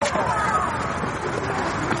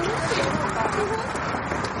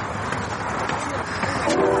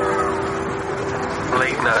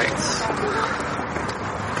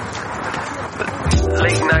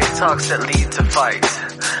talks that lead to fights,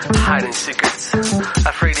 hiding secrets,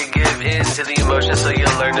 afraid to give in to the emotion, so you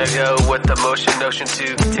learn to go with the motion, notion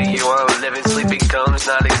to continue on living, sleeping comes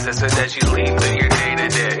not existent as you lead through your day to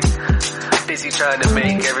day. Busy trying to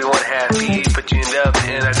make everyone happy, but you end up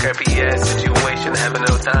in a crappy ass situation, having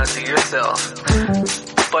no time to yourself.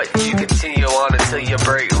 But you continue on until you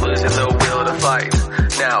break, losing the will to fight.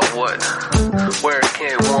 Now what? Where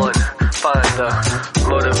can one find the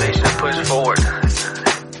motivation to push forward?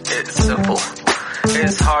 It's simple.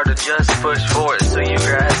 It's hard to just push forward, so you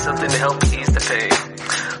grab something to help ease the pain.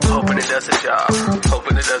 Hoping it does a job.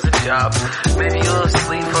 Hoping it does a job. Maybe you'll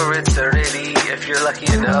sleep for eternity if you're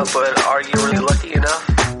lucky enough, but are you really lucky enough?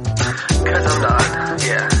 Cause I'm not.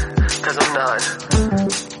 Yeah. Cause I'm not.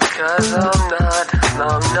 Cause I'm not. No,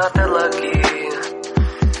 I'm not that lucky.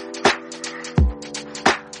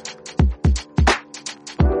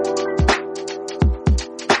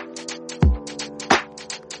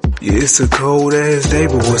 Yeah, it's a cold ass day,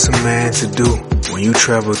 but what's a man to do? When you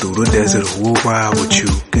travel through the desert, who will ride with you?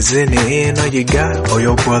 Cause in the end, all you got are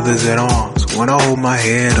your brothers at arms. When I hold my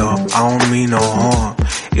head up, I don't mean no harm.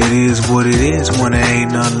 It is what it is when there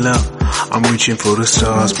ain't nothing left. I'm reaching for the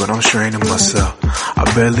stars, but I'm straining myself. I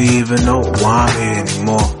barely even know why I'm here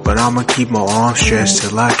anymore, but I'ma keep my arms stretched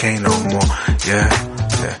till I can't no more. Yeah.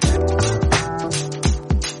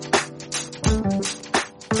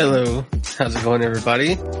 Hello, how's it going,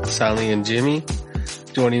 everybody? Sally and Jimmy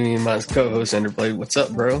joining me, my co-host Enderblade. What's up,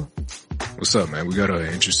 bro? What's up, man? We got an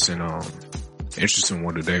interesting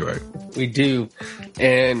one today, right? We do,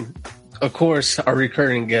 and of course, our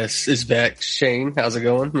recurring guest is back, Shane. How's it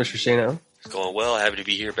going, Mr. Shane? It's going well. Happy to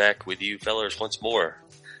be here back with you fellas once more.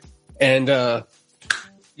 And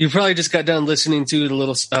you probably just got done listening to the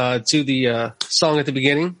little to the song at the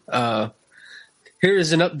beginning. Here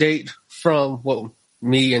is an update from what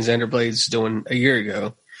me and Xanderblade's doing a year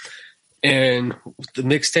ago. And the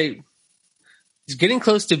mixtape is getting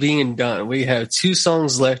close to being done. We have 2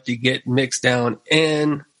 songs left to get mixed down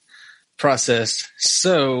and processed.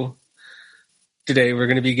 So today we're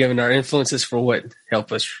going to be giving our influences for what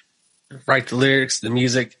helped us write the lyrics, the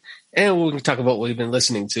music, and we can talk about what we've been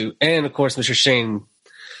listening to. And of course, Mr. Shane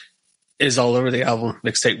is all over the album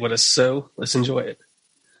mixtape with us. So let's enjoy it.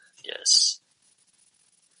 Yes.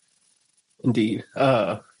 Indeed.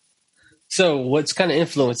 So what's kind of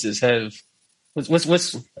influences what's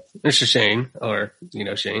Mr. Shane, or,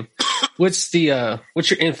 Shane, what's your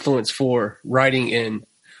influence for writing and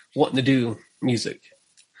wanting to do music?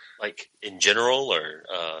 Like in general, or?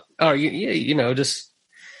 Just.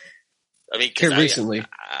 I mean, here recently.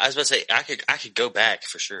 I was about to say, I could go back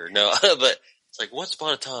for sure. No, but it's like once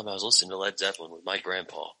upon a time I was listening to Led Zeppelin with my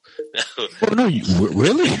grandpa. Oh, no,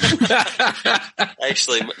 really?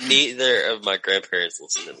 Actually, neither of my grandparents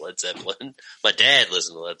listened to Led Zeppelin. My dad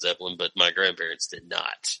listened to Led Zeppelin, but my grandparents did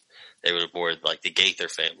not. They were more like the Gaither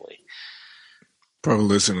family. Probably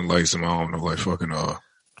listening to like some, I don't know, like fucking,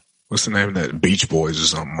 what's the name of that? Beach Boys or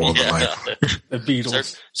something more than like. The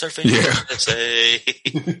Beatles. Surfing.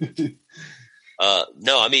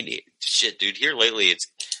 No, I mean, shit, dude, here lately it's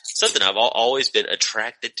something I've always been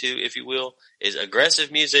attracted to, if you will, is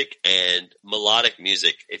aggressive music and melodic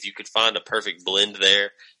music. If you could find a perfect blend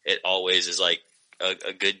there, it always is like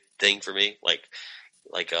a good thing for me. Like,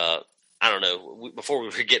 I don't know. Before we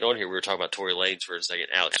were getting on here, we were talking about Tory Lanez for a second.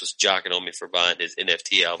 Alex was jocking on me for buying his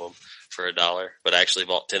NFT album for $1, but I actually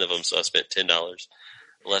bought 10 of them, so I spent $10.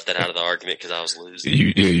 Left that out of the argument because I was losing.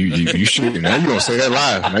 You should. Now you gonna say that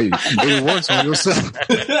live? Now you it works on yourself.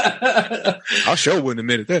 I'll show in a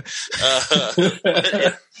minute. There.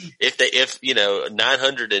 If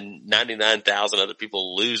 999,000 other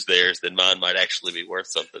people lose theirs, then mine might actually be worth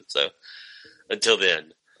something. So until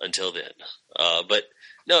then. But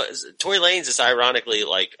no, Tory Lanez is ironically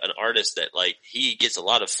like an artist that like he gets a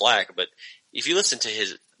lot of flack, but if you listen to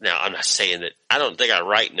his. Now, I'm not saying that I don't think I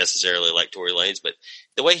write necessarily like Tory Lanez, but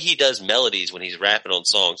the way he does melodies when he's rapping on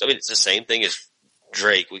songs, I mean, it's the same thing as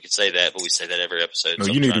Drake. We could say that, but we say that every episode. No,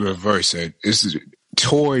 you need to reverse it.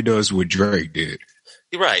 Tory does what Drake did.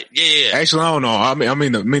 You're right. Yeah. Actually, I don't know. I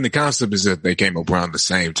mean, the concept is that they came up around the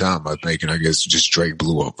same time, I think, and I guess just Drake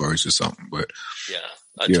blew up first or something. But yeah,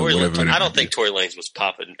 I don't think Tory Lanez was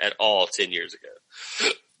popping at all 10 years ago.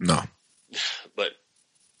 No, but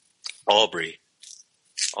Aubrey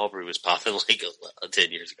was popping like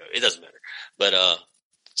 10 years ago. It doesn't matter. But,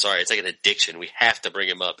 sorry, it's like an addiction. We have to bring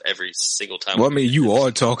him up every single time. Well, I mean, you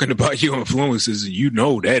are talking about your influences, and you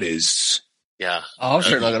know that is. Yeah. I'm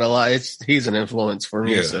sure not going to lie. He's an influence for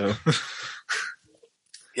me, so.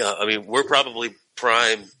 Yeah, I mean, we're probably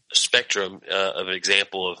prime spectrum of an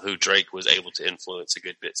example of who Drake was able to influence a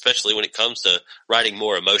good bit, especially when it comes to writing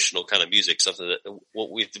more emotional kind of music. Something that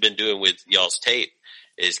what we've been doing with y'all's tape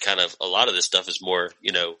is kind of a lot of this stuff is more,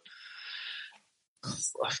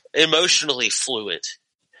 emotionally fluid.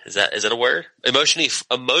 Is that a word? Emotionally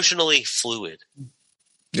fluid.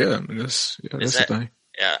 Yeah, that's the thing.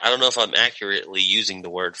 Yeah, I don't know if I'm accurately using the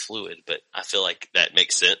word fluid, but I feel like that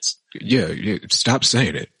makes sense. Yeah, stop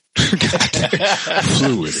saying it.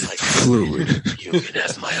 Fluid. Like, fluid. You can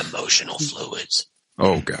have my emotional fluids.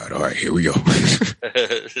 Oh God! All right, here we go.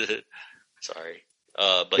 Sorry,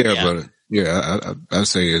 but I'd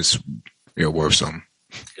say it's worth something.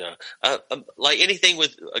 Yeah, like anything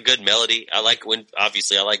with a good melody. I like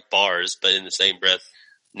I like bars, but in the same breath,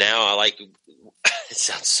 now I like. It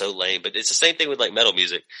sounds so lame, but it's the same thing with like metal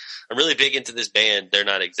music. I'm really big into this band. They're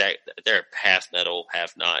half metal,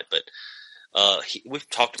 half not, but we've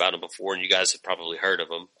talked about him before, and you guys have probably heard of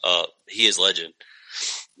him. He Is Legend.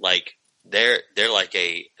 Like they're like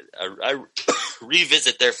I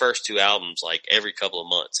revisit their first two albums like every couple of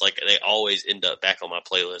months. Like they always end up back on my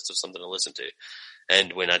playlist of something to listen to.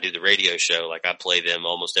 And when I do the radio show, like I play them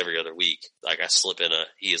almost every other week. Like I slip in a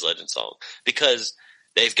He Is Legend song because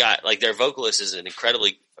they've got like their vocalist is an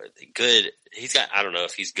incredibly good. I don't know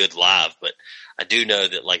if he's good live, but I do know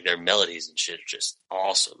that like their melodies and shit are just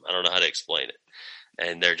awesome. I don't know how to explain it.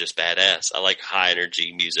 And they're just badass. I like high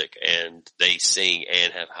energy music, and they sing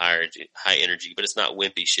and have high energy, but it's not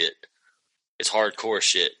wimpy shit. It's hardcore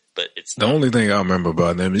shit, but it's the only thing I remember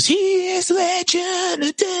about them is He Is Legend.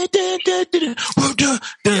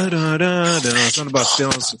 Something about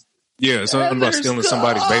stealing. Yeah, something about stealing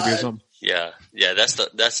somebody's baby or something. Yeah. That's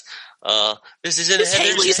this is in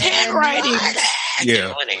Haley's handwriting.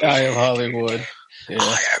 Yeah, I Am Hollywood. Yeah.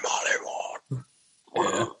 I Am Hollywood.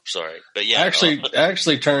 Yeah. Sorry, but yeah, I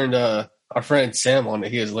actually turned our friend Sam on to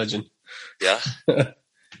He Is Legend. Yeah. I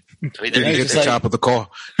mean, did he hit the top of the car?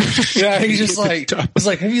 Yeah, he's just like, he's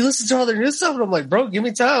like, have you listened to all their new stuff? And I'm like, bro, give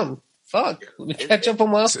me time. Fuck, let me catch up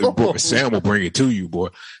on my phone. Boy, Sam will bring it to you, boy.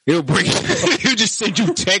 He'll just send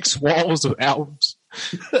you text walls of albums.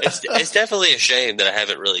 It's definitely a shame that I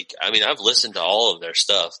haven't really. I mean, I've listened to all of their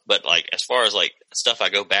stuff, but like as far as like stuff I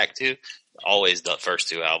go back to, always the first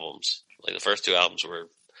two albums. Like the first two albums were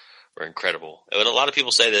incredible. And a lot of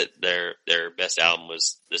people say that their best album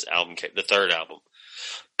was this album, the third album,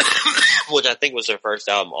 which I think was their first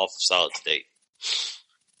album off of Solid State.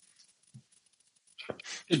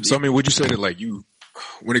 So I mean, would you say that like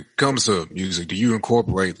when it comes to music, do you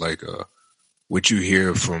incorporate like what you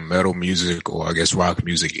hear from metal music or I guess rock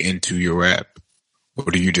music into your rap, or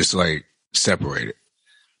do you just like separate it?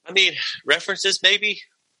 I mean, references maybe,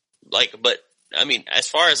 like, but I mean, as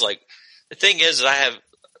far as like the thing is, I have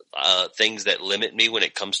things that limit me when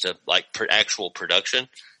it comes to like actual production,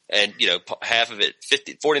 and half of it,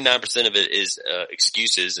 49% of it is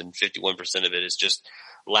excuses, and 51% of it is just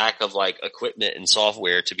lack of like equipment and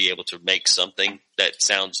software to be able to make something that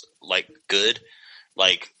sounds like good,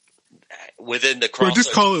 like within the crossover. Well,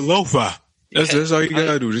 just call it lo-fi. That's all you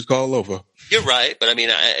gotta do. Just call it lo-fi. You're right, but I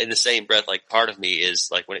mean, in the same breath, like part of me is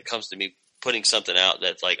like when it comes to me putting something out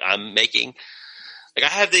that's like I'm making, like I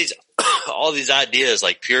have all these ideas,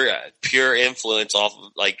 like pure influence off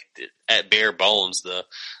of like at bare bones, the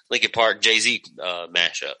Linkin Park Jay-Z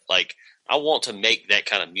mashup. Like I want to make that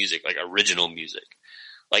kind of music, like original music.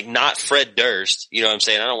 Like not Fred Durst, you know what I'm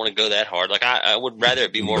saying? I don't want to go that hard. Like I would rather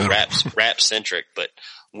it be more rap centric, but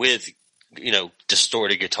with,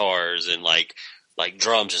 distorted guitars and like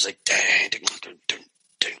drums is like, dang, dang, dang, dang,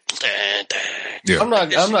 dang, dang. Yeah. I'm not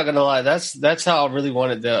gonna lie. That's how I really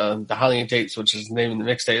wanted the Hylian tapes, which is the name of the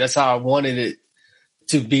mixtape. That's how I wanted it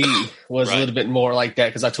to be, was right. A little bit more like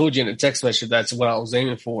that. Cause I told you in a text message, that's what I was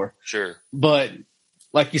aiming for. Sure. But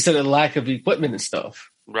like you said, a lack of equipment and stuff.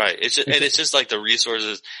 Right. It's just like the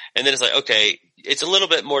resources. And then it's like, okay, it's a little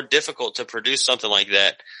bit more difficult to produce something like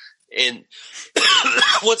that. And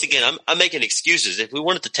once again, I'm making excuses. If we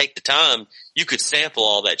wanted to take the time, you could sample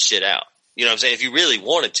all that shit out. You know what I'm saying? If you really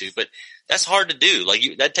wanted to, but that's hard to do. Like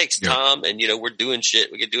that takes time, and we're doing shit.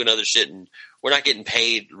 We get doing other shit, and we're not getting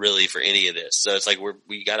paid really for any of this. So it's like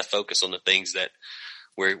we got to focus on the things that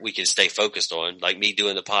where we can stay focused on, like me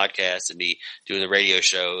doing the podcast and me doing the radio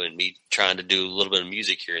show and me trying to do a little bit of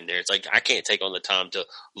music here and there. It's like I can't take on the time to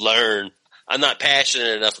learn. I'm not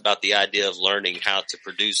passionate enough about the idea of learning how to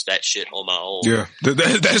produce that shit on my own. Yeah,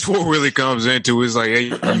 that's what really comes into. It's like, hey,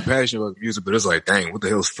 you're passionate about music, but it's like, dang, what the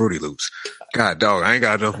hell's Fruity Loops? God, dog, I ain't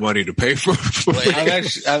got enough money to pay for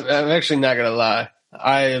it. I'm actually not gonna lie.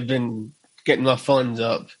 I have been getting my funds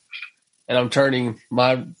up, and I'm turning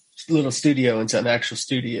my little studio into an actual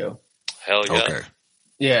studio. Hell yeah! Okay.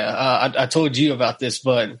 I told you about this,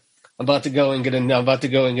 but I'm about to go and get a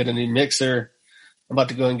new mixer. I'm about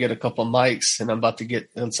to go and get a couple of mics, and I'm about to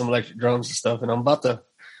get some electric drums and stuff. And I'm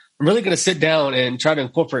really going to sit down and try to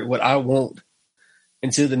incorporate what I want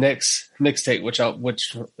into the next mixtape, which I'm going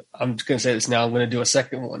to say this now. I'm going to do a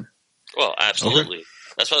second one. Well, absolutely. Okay.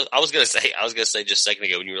 That's what I was going to say. I was going to say just a second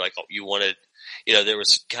ago when you were like, you wanted, there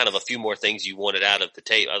was kind of a few more things you wanted out of the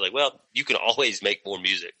tape. I was like, well, you can always make more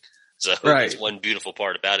music. So That's one beautiful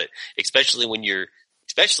part about it, especially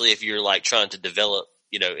if you're like trying to develop,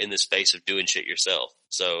 in the space of doing shit yourself.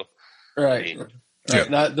 So, right.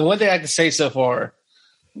 Now, the one thing I can say so far,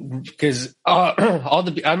 because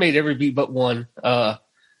I made every beat but one.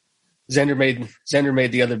 Xander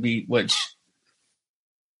made the other beat, which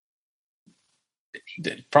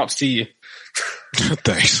props to you.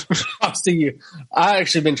 Thanks. Props to you. I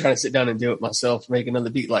actually been trying to sit down and do it myself, make another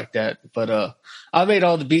beat like that. But I made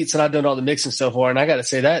all the beats and I've done all the mixing so far, and I got to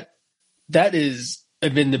say that has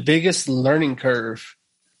been the biggest learning curve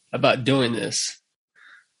about doing this.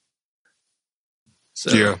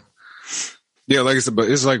 So. Yeah, like I said, but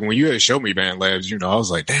it's like when you had showed me BandLabs, I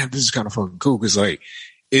was like, damn, this is kind of fucking cool. Cause like,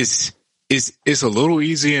 it's a little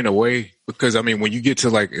easy in a way because I mean, when you get to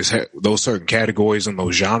like those certain categories and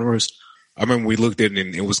those genres, I mean, we looked at it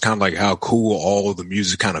and it was kind of like how cool all of the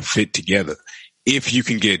music kind of fit together. If you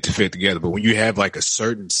can get it to fit together, but when you have like a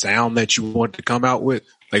certain sound that you want to come out with,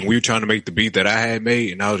 like we were trying to make the beat that I had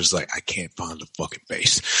made and I was just like, I can't find the fucking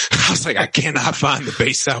bass. I was like, I cannot find the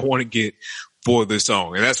bass I want to get for this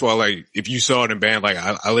song. And that's why, like, if you saw it in band, like,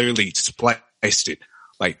 I literally spliced it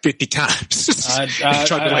like 50 times. I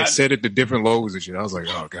tried to, like, set it to different logos and shit. I was like,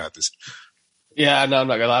 oh, God, this. Yeah, no, I'm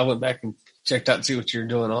not gonna lie. I went back and checked out to see what you're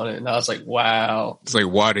doing on it. And I was like, wow. It's like,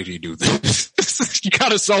 why did he do this? You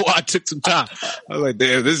kind of saw why I took some time. I was like,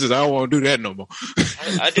 damn, I don't want to do that no more.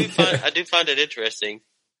 I do find it interesting.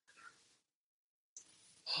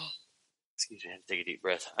 Excuse me, I have to take a deep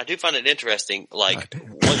breath. I do find it interesting, like,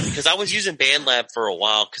 because I was using BandLab for a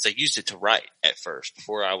while because I used it to write at first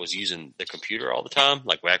before I was using the computer all the time,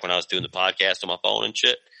 like back when I was doing the podcast on my phone and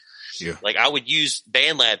shit. Yeah. Like I would use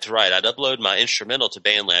BandLab to write. I'd upload my instrumental to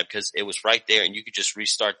BandLab because it was right there and you could just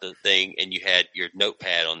restart the thing and you had your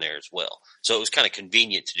notepad on there as well. So it was kind of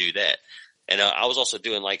convenient to do that. And I was also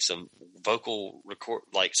doing like some vocal record,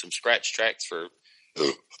 like some scratch tracks for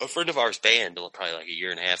a friend of ours band probably like a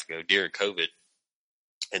year and a half ago during COVID.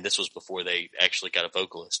 And this was before they actually got a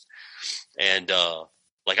vocalist. And,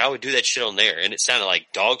 like I would do that shit on there and it sounded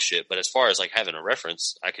like dog shit. But as far as like having a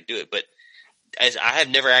reference, I could do it. But as I have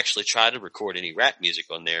never actually tried to record any rap music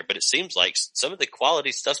on there, but it seems like some of the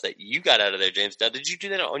quality stuff that you got out of there, James. Now, did you do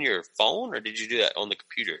that on your phone or did you do that on the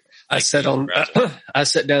computer? I sat down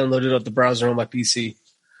and loaded up the browser on my PC.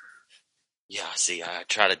 Yeah, see, I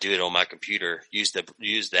try to do it on my computer. Use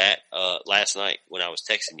that last night when I was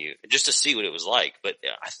texting you just to see what it was like. But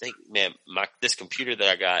I think, man, this computer that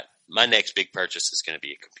I got, my next big purchase is going to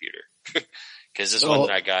be a computer because this one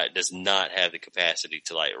that I got does not have the capacity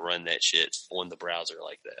to like run that shit on the browser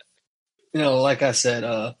like that. Like I said,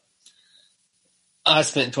 I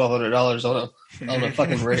spent $1,200 on a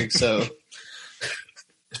fucking rig, so.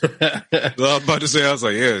 Well, I was about to say, I was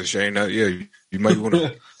like, yeah, Shane, you might want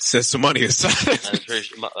to set some money aside.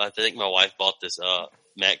 I think my wife bought this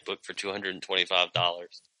MacBook for $225.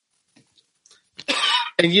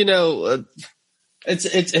 And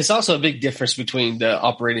it's also a big difference between the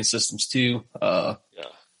operating systems too,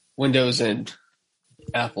 Windows and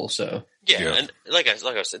Apple. So yeah. And like I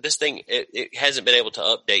said, this thing it hasn't been able to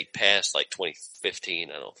update past like 2015.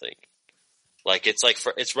 I don't think. Like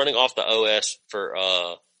it's running off the OS for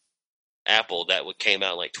Apple that came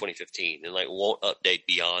out in like 2015 and like won't update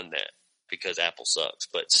beyond that because Apple sucks.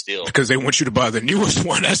 But still, because they want you to buy the newest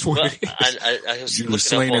one. That's what I was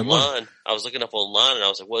looking up online. I was looking up online and I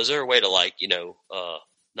was like, well, is there a way to like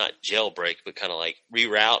not jailbreak, but kind of like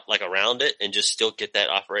reroute like around it and just still get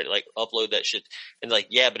that operated, like upload that shit. And like,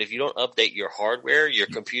 yeah, but if you don't update your hardware, your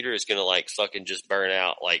computer is going to like fucking just burn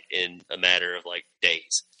out like in a matter of like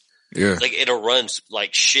days. Yeah. Like it'll run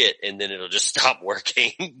like shit and then it'll just stop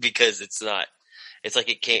working because it's like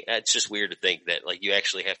it can't, it's just weird to think that like you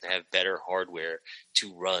actually have to have better hardware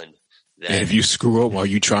to run that. And if you screw up while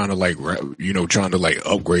you trying to like, trying to like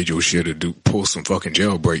upgrade your shit or pull some fucking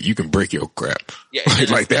jailbreak, you can break your crap. Yeah.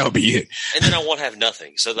 like that'll be it. And then I won't have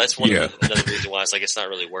nothing. So that's another reason why it's like, it's not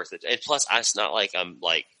really worth it. And plus it's not like I'm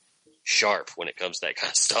like sharp when it comes to that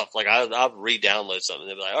kind of stuff. Like I'll re-download something and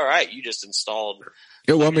they'll be like, all right, you just installed.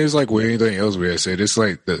 Yeah, well, I mean, it's like with anything else we had said. It's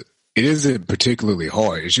like it isn't particularly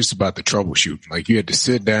hard. It's just about the troubleshooting. Like you had to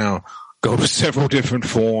sit down, go to several different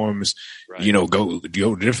forums, Right. go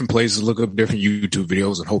to different places, look up different YouTube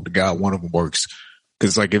videos, and hope to God one of them works.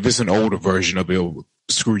 Because like if it's an older version of it, it'll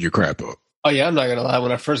screw your crap up. Oh yeah, I'm not gonna lie.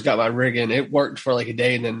 When I first got my rig in, it worked for like a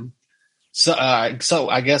day, and then so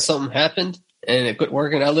I guess something happened and it quit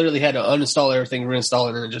working. I literally had to uninstall everything, reinstall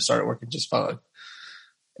it, and it just started working just fine.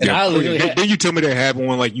 And I literally Didn't you tell me that happened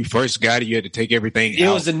when like you first got it? You had to take everything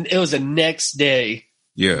out. It was the next day.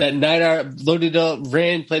 Yeah. That night I loaded up,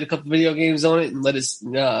 ran, played a couple video games on it, and let it.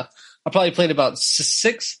 I probably played about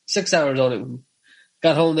 6 hours on it.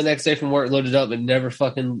 Got home the next day from work, loaded up, and never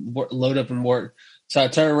fucking load up and work. So I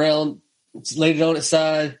turned around, laid it on its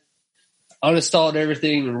side, uninstalled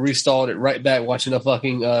everything, and reinstalled it right back, watching a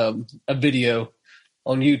fucking a video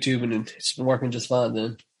on YouTube, and it's been working just fine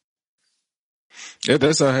then. Yeah,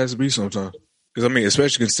 that's how it has to be sometimes. Because I mean,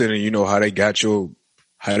 especially considering how they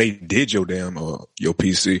did your damn your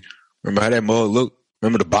PC. Remember how that mug looked?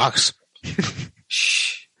 Remember the box?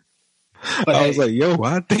 But I was like, yo,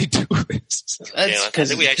 why'd they do this? That's I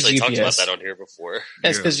think we actually talked about that on here before.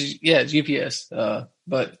 That's because it's UPS.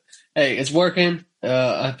 But hey, it's working.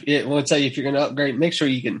 I want to tell you, if you're going to upgrade, make sure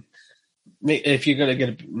you can. If you're going to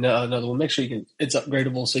get another one, make sure it's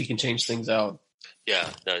upgradable so you can change things out. Yeah,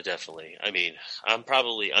 no, definitely. I mean, I'm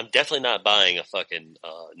definitely not buying a fucking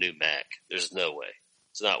new Mac. There's no way.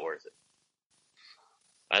 It's not worth it.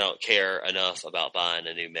 I don't care enough about buying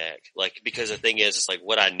a new Mac. Like, because the thing is, it's like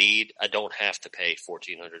what I need, I don't have to pay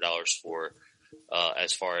 $1,400 for,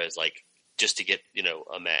 as far as like, just to get,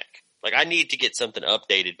 a Mac. Like, I need to get something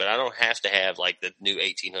updated, but I don't have to have like the new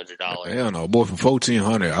 $1,800. Hell no, boy, for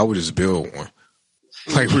 $1,400, I would just build one.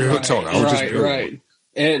 Like real talk, I would just build one.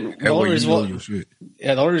 And the only reason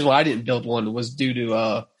why I didn't build one was due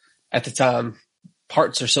to at the time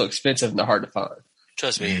parts are so expensive and they're hard to find.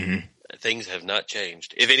 Trust me, things have not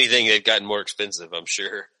changed. If anything, they've gotten more expensive, I'm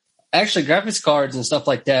sure. Actually, graphics cards and stuff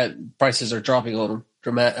like that, prices are dropping on them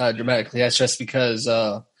dramatically. That's just because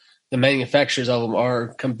the manufacturers of them are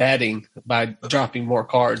combating by dropping more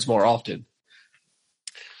cards more often.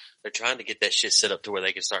 They're trying to get that shit set up to where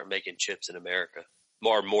they can start making chips in America.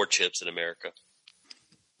 More chips in America.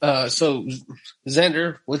 So,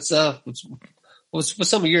 Xander, what's some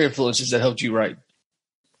of your influences that helped you write?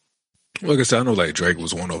 Like I said, I know like Drake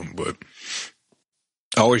was one of them, but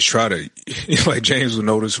I always try to, like James would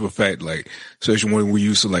notice for a fact, like, especially when we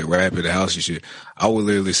used to like rap at the house and shit, I would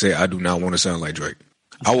literally say, I do not want to sound like Drake.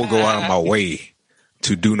 I would go out of my way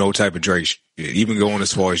to do no type of Drake shit, even going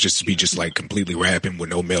as far as just to be just like completely rapping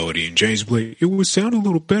with no melody. And James would be like, it would sound a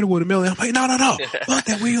little better with a melody. I'm like, no. Fuck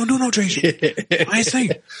that. We don't do no Drake shit. I ain't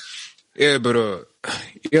singing. Yeah, but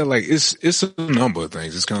like it's a number of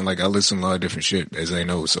things. It's kind of like I listen to a lot of different shit, as they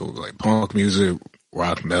know. So like punk music,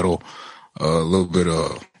 rock, metal, a little bit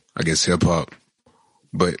of I guess hip hop.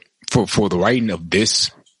 But for the writing of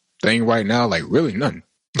this thing right now, like really nothing.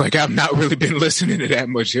 Like I've not really been listening to that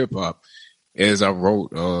much hip hop as I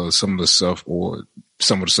wrote some of the stuff for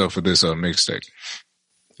this mixtape.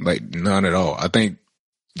 Like none at all. I think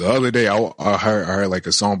the other day I heard like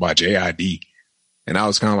a song by J.I.D. And I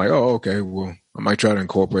was kind of like, oh, okay, well, I might try to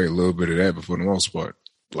incorporate a little bit of that, but for the most part,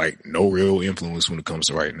 like no real influence when it comes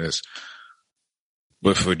to writing this.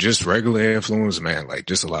 But for just regular influence, man, like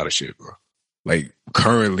just a lot of shit, bro. Like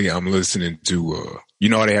currently I'm listening to,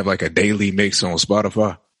 how they have like a daily mix on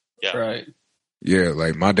Spotify? Yeah. Right. Yeah,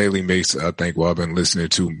 like my daily mix, I think what I've been listening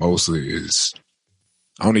to mostly is,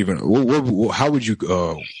 I don't even, how would you,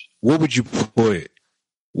 what would you put,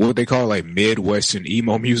 what would they call like Midwestern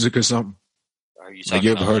emo music or something? Like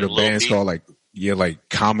you ever heard of bands called like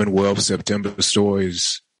Commonwealth, September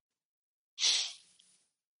Stories?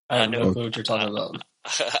 I don't know what you're talking about.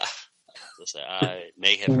 Listen, I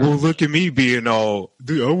may have. Well, look at me being all.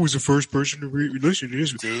 Dude, I was the first person to listen to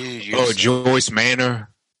this. Dude, Joyce Manor.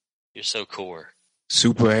 You're so core.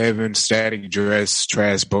 Super Heaven, Static Dress,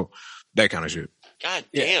 Trash Boat, that kind of shit. God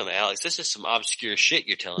damn, Alex, this is some obscure shit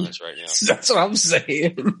you're telling us right now. That's what I'm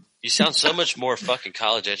saying. You sound so much more fucking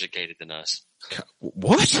college educated than us.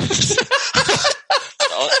 What?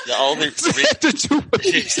 The only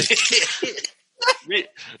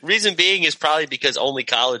reason being is probably because only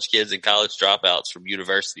college kids and college dropouts from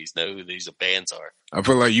universities know who these bands are. I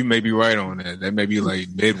feel like you may be right on that. That may be like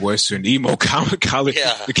Midwestern emo college.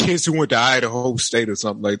 Yeah. The kids who went to Idaho State or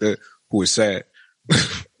something like that who is sad.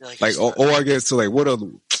 Like, or I guess to like what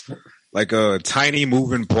other, like tiny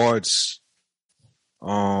moving parts.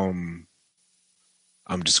 I'm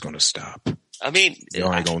just gonna stop. I mean,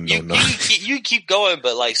 Y'all ain't gonna know you keep going,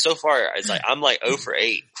 but like so far, it's like I'm like 0 for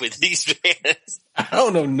 8 with these bands. I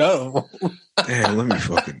don't know. No. Man, let me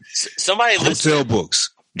fucking somebody hotel books.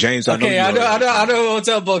 James, I know. Okay, I know what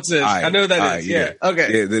Hotel Books is. Right, I know that right, is. Yeah.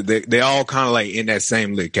 Okay. Yeah, they all kind of like in that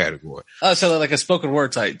same lit category. Oh, so they're like a spoken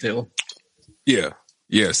word type too. Yeah.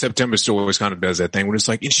 Yeah, September Stories kind of does that thing when it's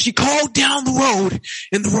like, and she called down the road,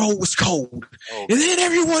 and the road was cold, and then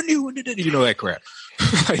everyone knew, you know that crap,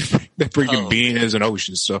 like that freaking being as an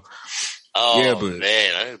ocean stuff. Oh yeah, but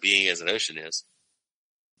man, I know being as an ocean is.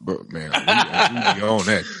 But man, we own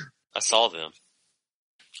that. I saw them.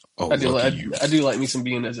 Oh, I do like me some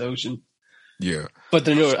being as ocean. Yeah, but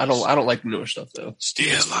the newer, I don't like the newer stuff though.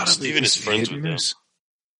 Steven is friends with them.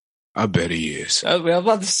 I bet he is. I was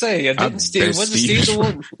about to say, wasn't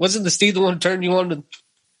Steve the one who turned you on to?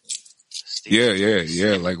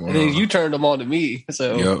 Yeah. Like, and then you turned them on to me.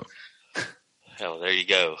 So, yep. Hell, there you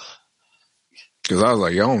go. Because I was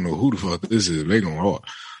like, I don't know who the fuck this is. They going hard.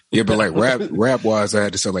 Yeah, but like rap wise, I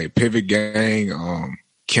had to say like Pivot Gang,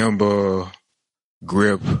 Kimba,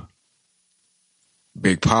 Grip,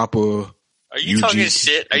 Big Papa. Are you talking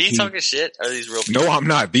shit? Are you talking shit? Are these real people? No, I'm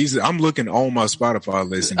not. I'm looking on my Spotify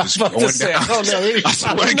list and just going down. I don't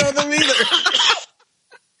know them either.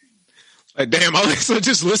 Like, damn, I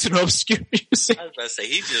just listen to obscure music. I was about to say,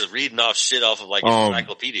 he's just reading off shit off of like an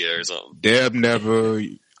encyclopedia or something. Deb Never,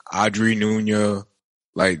 Audrey Nunez,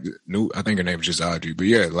 like, I think her name is just Audrey. But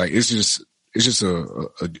yeah, like, it's just a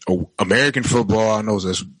American football. I know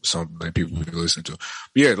that's something that people listen to. But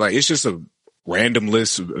yeah, like, it's just a random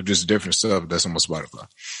list of just different stuff that's on my Spotify.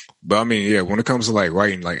 But I mean, yeah, when it comes to like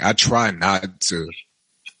writing, like I try not to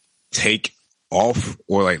take off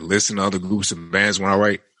or like listen to other groups and bands when I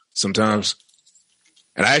write sometimes.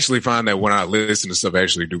 And I actually find that when I listen to stuff, I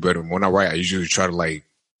actually do better. When I write, I usually try to like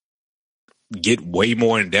get way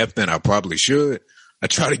more in depth than I probably should. I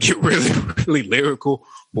try to get really, really lyrical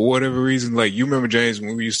for whatever reason. Like you remember, James,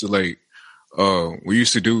 when we used to like, we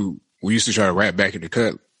used to try to rap back in the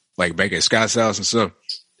cut. Like back at Scott's house and stuff.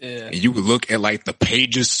 Yeah. And you would look at like the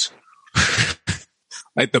pages,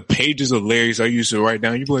 like the pages of lyrics I used to write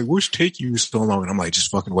down. You'd be like, what's taking you so long? And I'm like,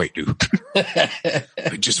 just fucking wait, dude.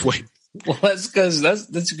 Like, just wait. Well, that's because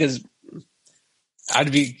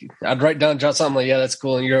I'd write down, jot something like, yeah, that's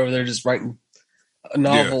cool. And you're over there just writing a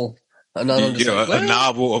novel. Yeah. A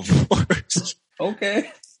novel of words.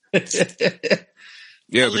 Okay.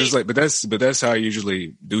 Yeah, but it's like, but that's how I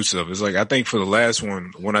usually do stuff. It's like, I think for the last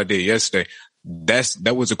one I did yesterday,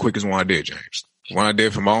 that was the quickest one I did, James. One I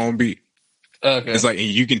did for my own beat. Okay. It's like, and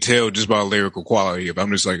you can tell just by lyrical quality. If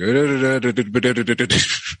I'm just like,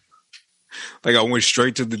 like I went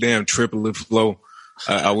straight to the damn triplet flow.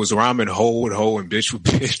 I was rhyming hoe with hoe and bitch with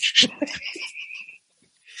bitch.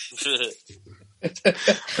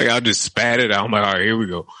 Like I just spat it out. I'm like, all right, here we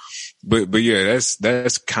go. But yeah,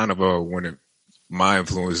 that's kind of my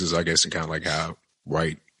influences, I guess, and kind of like how I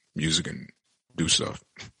write music and do stuff.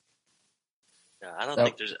 Yeah, I don't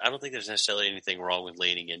think there's necessarily anything wrong with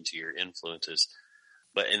leaning into your influences,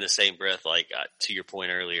 but in the same breath, like to your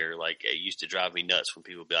point earlier, like it used to drive me nuts when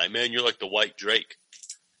people would be like, "Man, you're like the white Drake."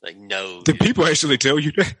 Like, no. Did people actually tell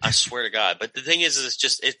you that? I swear to God. But the thing is it's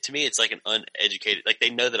just to me, it's like an uneducated. Like they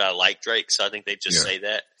know that I like Drake, so I think they just say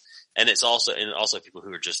that. And it's also people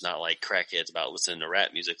who are just not like crackheads about listening to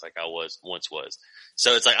rap music like I once was.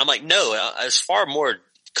 So it's like, I'm like, no, it's far more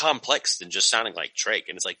complex than just sounding like Drake.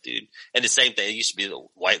 And it's like, dude, and the same thing, it used to be the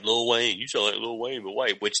white Lil Wayne. You sound like Lil Wayne, but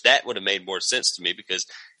white, which that would have made more sense to me because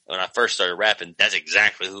when I first started rapping, that's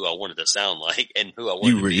exactly who I wanted to sound like and who I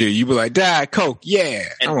wanted to be. Yeah, you were like, Diet Coke, yeah.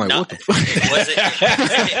 And I'm like, what the fuck?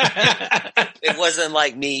 It wasn't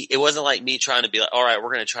like me trying to be like, all right,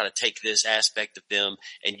 we're going to try to take this aspect of them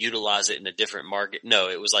and utilize it in a different market. No,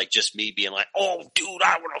 it was like just me being like, oh, dude,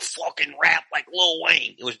 I want to fucking rap like Lil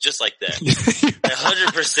Wayne. It was just like that.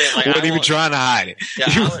 100%. Like, wasn't even trying to hide it.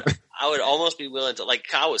 Yeah, I would almost be willing to,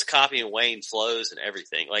 like, I was copying Wayne's flows and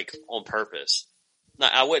everything, like, on purpose.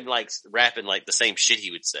 I wouldn't like rapping like the same shit he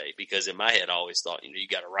would say because in my head I always thought, you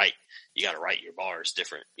gotta write your bars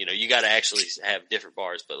different. You gotta actually have different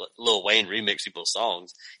bars. But Lil Wayne remixed people's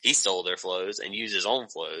songs. He stole their flows and used his own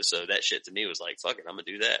flows. So that shit to me was like, fuck it, I'm gonna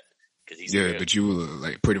do that. Cause he's but you were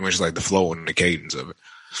like pretty much like the flow and the cadence of it.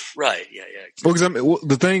 Right. Yeah. Well, because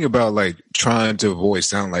the thing about like trying to avoid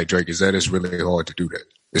sound like Drake is that it's really hard to do that,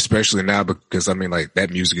 especially now because I mean like that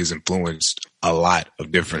music has influenced a lot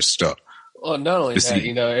of different stuff. Well, not only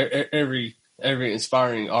that, every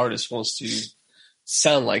inspiring artist wants to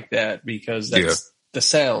sound like that because that's the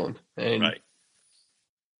sound. And right.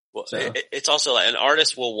 Well, so. It's also like an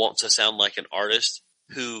artist will want to sound like an artist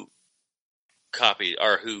who copied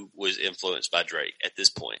or who was influenced by Drake at this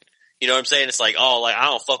point. You know what I'm saying? It's like, oh, like I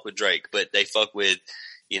don't fuck with Drake, but they fuck with,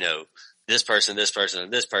 this person, this person,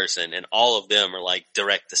 and this person, and all of them are like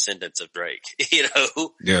direct descendants of Drake. You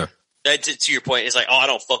know? Yeah. That to your point, it's like, oh, I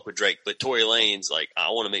don't fuck with Drake, but Tory Lanez like, I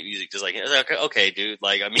want to make music just like him. It's like, okay, dude.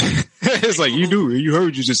 Like, I mean, It's like you do. You heard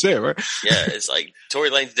what you just said, right? yeah, it's like Tory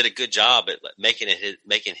Lanez did a good job at making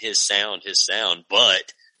his sound,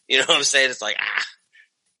 but you know what I'm saying? It's like,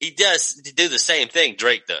 he does do the same thing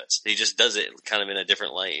Drake does. He just does it kind of in a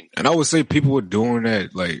different lane. And I would say people were doing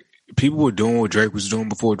that, like, people were doing what Drake was doing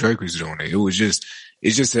before Drake was doing it.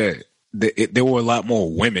 It's just that there were a lot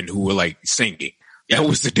more women who were like singing. That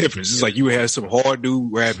was the difference. It's like you had some hard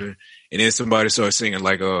dude rapping, and then somebody started singing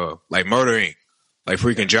like Murder Inc., like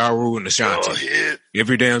freaking Ja Rule and Ashanti. Oh, yeah.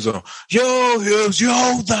 Every damn song, yo hips,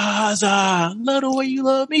 yo thighs, I love the way you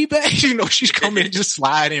love me back. You know, she's coming and just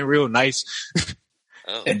sliding real nice.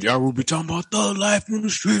 Oh. And Ja Rule be talking about thug life in the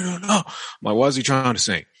street. I'm like, why is he trying to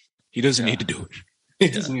sing? He doesn't need to do it. He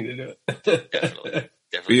doesn't need to do it. Definitely.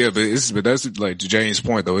 But yeah, but that's like to James'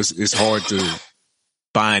 point though. It's hard to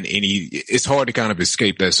find it's hard to kind of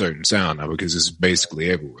escape that certain sound now because it's basically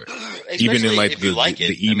everywhere. Even in like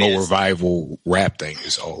the emo revival rap thing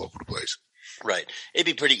is all over the place. Right. It'd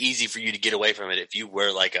be pretty easy for you to get away from it if you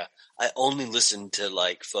were like I only listen to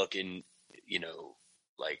like fucking, you know,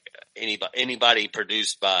 like anybody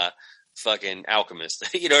produced by fucking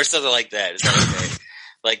Alchemist, you know, or something like that. It's like, okay.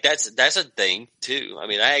 Like that's a thing too. I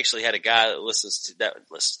mean, I actually had a guy that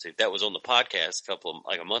that was on the podcast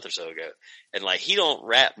a month or so ago, and like he don't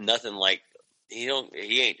rap nothing like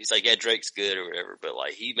he's like, yeah, Drake's good or whatever, but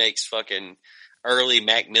like he makes fucking early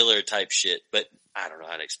Mac Miller type shit. But I don't know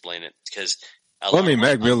how to explain it because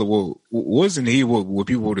Mac Miller wasn't he what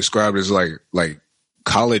people would describe as like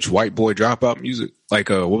college white boy dropout music?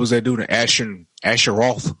 Like what was that dude? Asher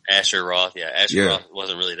Roth. Asher Roth, yeah. Asher Roth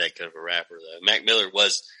wasn't really that good of a rapper though. Mac Miller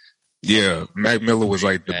was. Yeah, Mac Miller was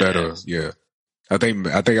like the better. Yeah, I think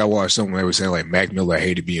I watched something they were saying like Mac Miller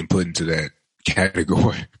hated being put into that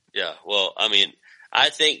category. Yeah, well, I mean, I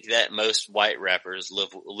think that most white rappers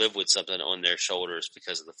live with something on their shoulders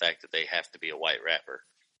because of the fact that they have to be a white rapper.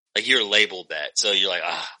 Like you're labeled that, so you're like,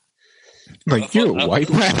 like you're a white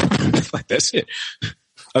rapper. Like that's it.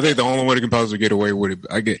 I think the only one that can possibly get away with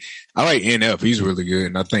it, I like NF. He's really good,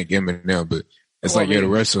 and I think Eminem, but it's the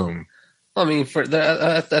rest of them. I mean,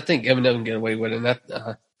 I think Eminem can get away with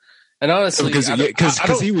it. And honestly,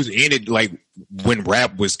 because he was in it like when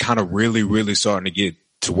rap was kind of really, really starting to get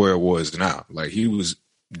to where it was now. Like he was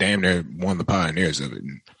damn near one of the pioneers of it,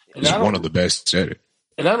 and he's one of the best at it.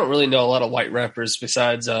 And I don't really know a lot of white rappers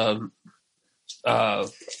besides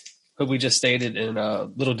who we just stated in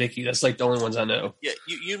Little Dicky. That's like the only ones I know. Yeah,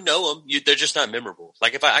 you know them. They're just not memorable.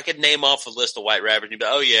 Like if I could name off a list of white rappers, you'd be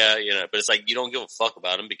like, oh yeah, you know. But it's like you don't give a fuck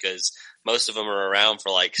about them because most of them are around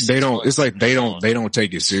for like 6 months. It's like they don't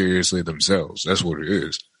take it seriously themselves. That's what it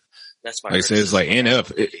is. That's my. Like I said, it's like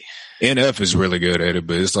NF is really good at it,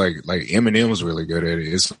 but it's like Eminem was really good at it.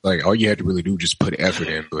 It's like all you had to really do just put effort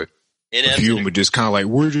in, but. A few of them were just kind of like,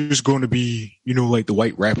 we're just going to be, you know, like the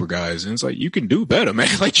white rapper guys. And it's like, you can do better, man.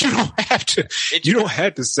 Like you don't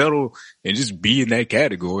have to settle and just be in that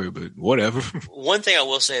category, but whatever. One thing I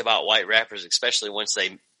will say about white rappers, especially once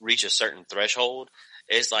they reach a certain threshold,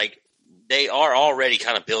 is like they are already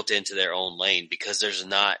kind of built into their own lane because there's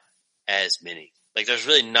not as many. Like there's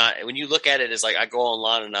really not, when you look at it, it's like I go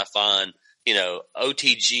online and I find, you know,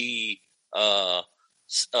 OTG,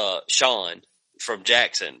 Sean from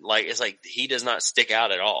Jackson. Like it's like he does not stick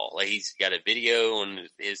out at all. Like he's got a video on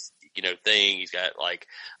his, you know, thing. He's got like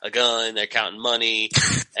a gun. They're counting money,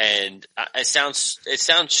 and it sounds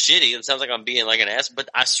shitty. It sounds like I'm being like an ass, but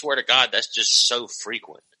I swear to God, that's just so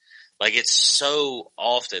frequent. Like it's so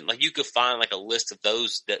often. Like you could find like a list of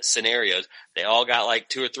those scenarios. They all got like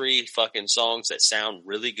 2 or 3 fucking songs that sound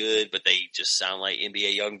really good, but they just sound like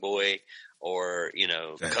NBA YoungBoy or, you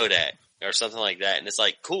know, Kodak or something like that. And it's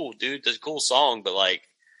like, cool, dude, that's a cool song, but like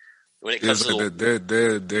when it comes to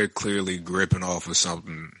they're clearly gripping off of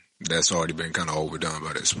something that's already been kind of overdone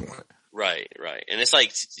by this point. Right. And it's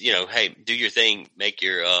like, you know, hey, do your thing, make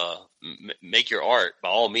your art by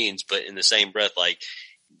all means, but in the same breath, like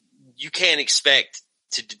you can't expect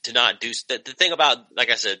to not do the thing about, like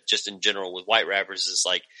I said, just in general with white rappers is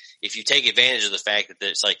like, if you take advantage of the fact that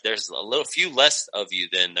there's a few less of you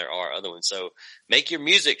than there are other ones. So make your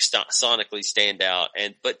music sonically stand out.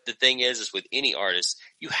 But the thing is with any artist,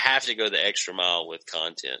 you have to go the extra mile with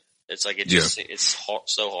content. It's like, it's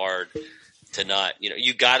so hard to not, you know,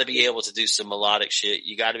 you gotta be able to do some melodic shit.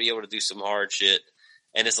 You gotta be able to do some hard shit.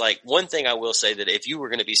 And it's like, one thing I will say that if you were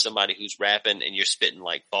going to be somebody who's rapping and you're spitting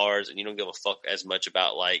like bars and you don't give a fuck as much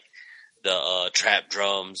about like the trap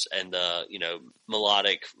drums and the,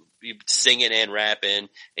 melodic singing and rapping,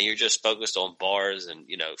 and you're just focused on bars and,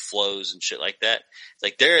 flows and shit like that.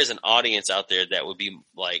 Like, there is an audience out there that would be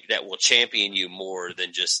like, that will champion you more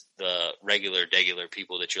than just the regular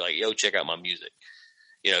people that you're like, yo, check out my music.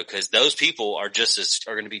 Cause those people are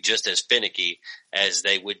going to be just as finicky as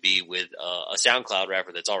they would be with a SoundCloud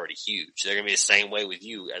rapper that's already huge. They're going to be the same way with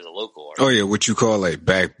you as a local artist. Oh yeah, what you call like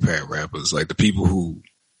backpack rappers, like the people who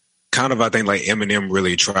kind of, I think like Eminem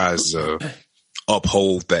really tries to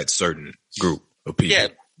uphold that certain group of people. Yeah.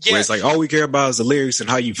 Where it's like all we care about is the lyrics and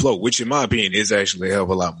how you flow, which in my opinion is actually a hell of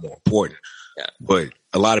a lot more important. Yeah. But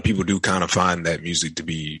a lot of people do kind of find that music to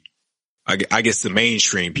be, I guess the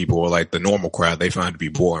mainstream people or like the normal crowd, they find it to be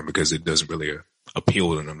boring because it doesn't really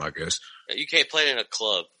appeal to them, I guess. You can't play it in a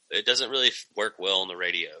club. It doesn't really work well on the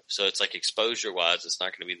radio. So it's like exposure wise, it's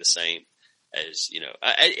not going to be the same as, and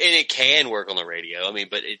it can work on the radio. I mean,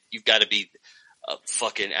 but you've got to be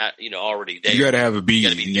fucking, already there. You got to have a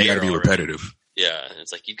beat. You got to be repetitive. Yeah.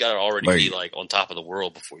 It's like, you've got to already be like on top of the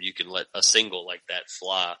world before you can let a single like that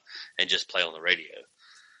fly and just play on the radio.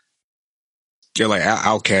 Yeah, like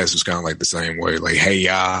Outkast was kind of like the same way. Like, hey,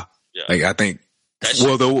 y'all. Yeah. Like, I think.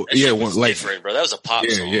 Different, bro. That was a pop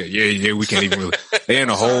song. Yeah. We can't even really. They're in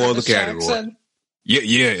a whole other category.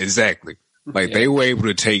 Yeah, exactly. Like, they were able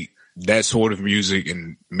to take that sort of music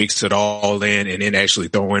and mix it all in and then actually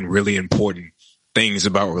throw in really important things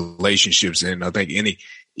about relationships. And I think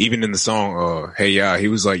even in the song, hey, y'all, he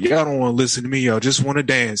was like, y'all don't want to listen to me. Y'all just want to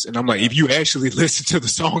dance. And I'm like, if you actually listen to the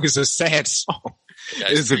song, it's a sad song.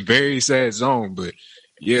 It's a very sad song, but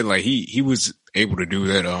yeah, like he was able to do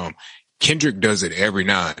that. Kendrick does it every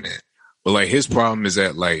now and then, but like his problem is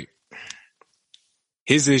that like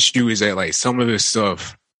his issue is that like some of his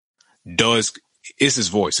stuff it's his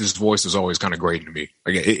voice. His voice is always kind of grating to me.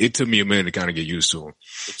 Like it took me a minute to kind of get used to him.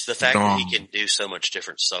 It's the fact that he can do so much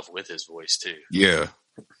different stuff with his voice too. Yeah,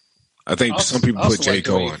 I think some people put J.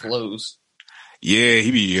 Cole on flows. Yeah, he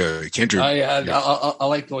be Kendrick. I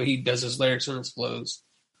like the way he does his lyrics and his flows.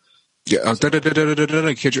 Yeah, Kendrick.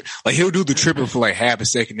 Like he'll do the tripping for like half a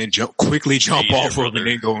second, then quickly jump off of it, and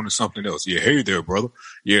then go into something else. Yeah, hey there, brother.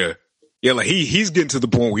 Yeah. Like he's getting to the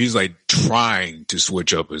point where he's like trying to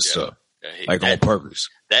switch up his stuff, like on purpose.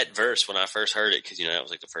 That verse when I first heard it, because that was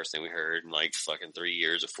like the first thing we heard in like fucking 3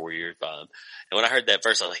 years or 4 years by him. And when I heard that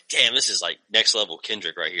verse, I was like, damn, this is like next level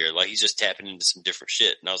Kendrick right here. Like he's just tapping into some different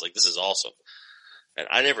shit, and I was like, this is awesome. And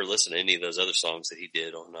I never listened to any of those other songs that he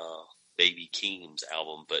did on Baby Keem's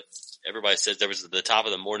album, but everybody says there was the Top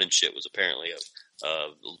of the Morning shit was apparently a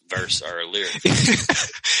verse or a lyric.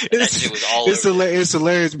 That shit was all over. It's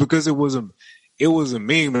hilarious because it was a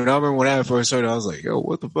meme, and I remember when I first heard it, I was like, yo,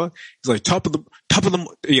 what the fuck? It's like top of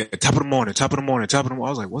the morning. I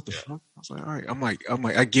was like, what the fuck? I was like, all right. I'm like,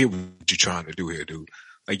 I get what you're trying to do here, dude.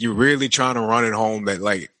 Like you're really trying to run it home that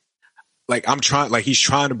like he's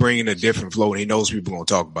trying to bring in a different flow and he knows people gonna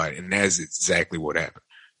talk about it, and that's exactly what happened.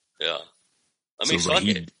 Yeah. I mean, so, like,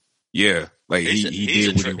 he did what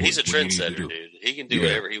he's a trendsetter, dude. He can do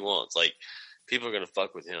whatever he wants. Like, people are going to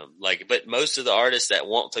fuck with him. Like, but most of the artists that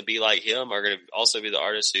want to be like him are going to also be the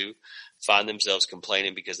artists who find themselves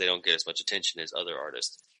complaining because they don't get as much attention as other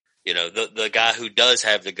artists. The guy who does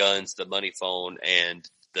have the guns, the money phone, and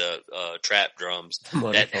the trap drums,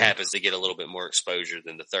 happens to get a little bit more exposure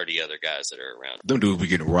than the 30 other guys that are around. Them dudes be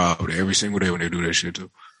getting robbed every single day when they do that shit too.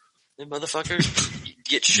 Them motherfuckers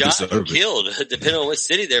get shot or killed, depending on what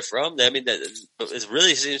city they're from. I mean, it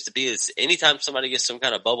really seems to be anytime somebody gets some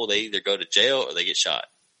kind of bubble, they either go to jail or they get shot.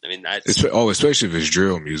 I mean, especially if it's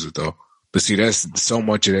drill music though. But see, that's so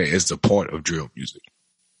much of that is the part of drill music.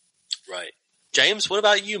 Right. James, what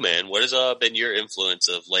about you, man? What has been your influence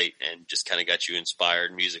of late and just kind of got you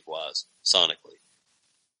inspired music-wise, sonically?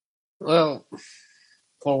 Well,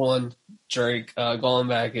 for one, Drake, going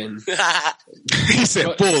back and... he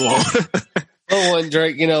said full on. For one,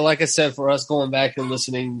 Drake, like I said, for us going back and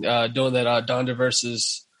listening, doing that Donda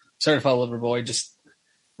versus Certified Lover Boy just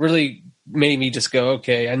really made me just go,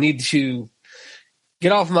 okay, I need to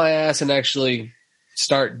get off my ass and actually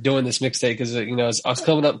start doing this mixtape because, I was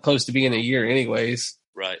coming up close to being a year anyways.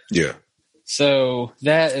 Right. Yeah. So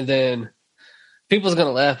that, and then people's going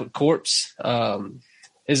to laugh with Corpse.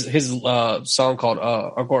 His song called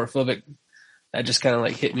Agoraphobic, that just kind of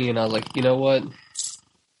like hit me, and I was like, you know what?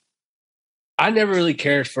 I never really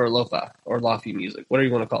cared for lo-fi or lofi music, whatever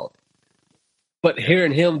you want to call it. But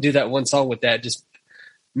hearing him do that one song with that just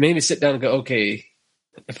made me sit down and go, okay,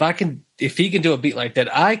 if he can do a beat like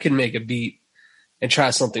that, I can make a beat and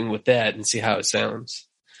try something with that and see how it sounds.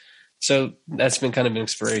 So that's been kind of an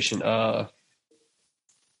inspiration.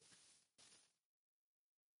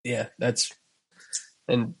 yeah,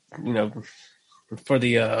 and for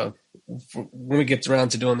the when we get around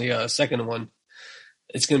to doing the second one,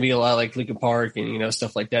 it's going to be a lot like Linkin Park and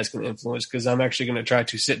stuff like that's going to influence, because I'm actually going to try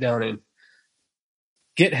to sit down and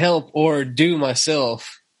get help or do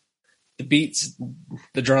myself the beats,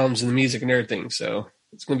 the drums, and the music and everything. So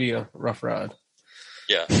it's going to be a rough ride.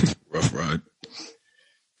 Yeah, rough ride.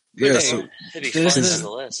 Yeah, so it'd be fun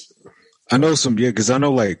nonetheless. I know because I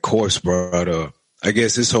know like Corpse brought up. I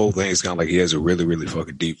guess this whole thing is kind of like he has a really, really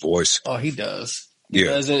fucking deep voice. Oh, he does.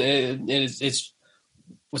 Yeah, it's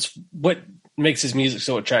what makes his music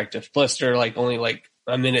so attractive. Plus, they're like only like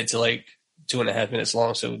a minute to like 2.5 minutes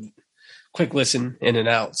long, so quick listen in and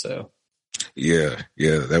out. So yeah,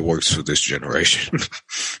 that works for this generation.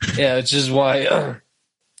 Yeah, it's just why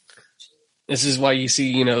this is why you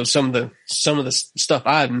see some of the stuff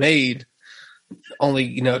I've made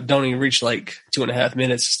only don't even reach like 2.5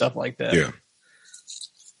 minutes, stuff like that. Yeah.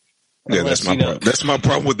 Yeah, that's my problem. That's my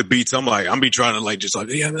problem with the beats. I'm be trying to like just like,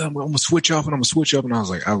 yeah, I'm gonna switch up, and I was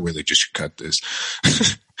like, I really just should cut this.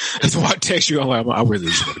 That's why I text you. I'm like, I really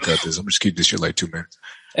just want to cut this. I'm just keep this shit like 2 minutes.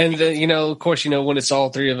 And of course, when it's all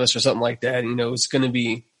three of us or something like that, it's going to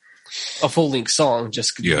be a full length song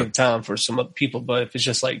just to give time for some other people. But if it's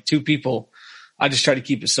just like two people, I just try to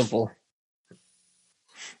keep it simple.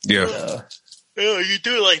 Yeah. You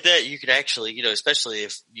do it like that, you could actually, especially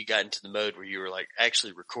if you got into the mode where you were like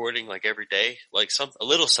actually recording like every day, like a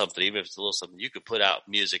little something, even if it's a little something, you could put out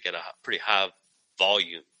music at a pretty high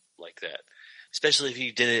volume like that. Especially if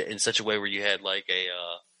you did it in such a way where you had like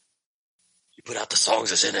you put out the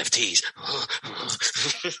songs as NFTs.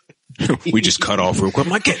 We just cut off real quick.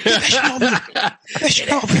 I'm like, get that shit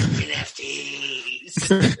off. NFTs.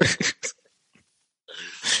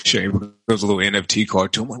 Shame. There's a little NFT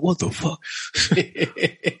cartoon. I'm like, what the fuck?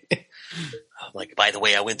 I'm like, by the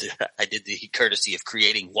way, I did the courtesy of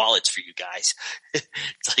creating wallets for you guys.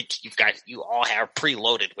 It's like you all have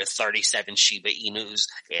preloaded with 37 Shiba Inus.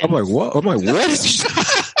 I'm like, what? What is he?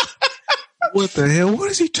 What the hell?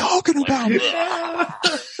 What is he talking about?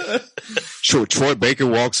 Sure, Troy Baker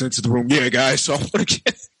walks into the room. Yeah, guys, so I want to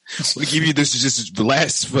give you this. This is the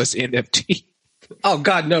Last of Us NFT. Oh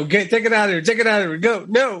God, no! Take it out of here! Take it out of here! Go!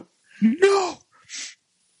 No!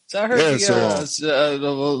 So I heard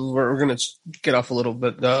we're gonna get off a little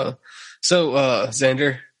bit. So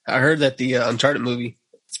Xander, I heard that the Uncharted movie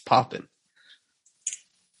is popping.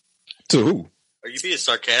 To who? Are you being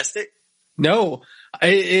sarcastic? No,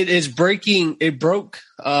 it is breaking. It broke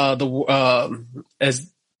the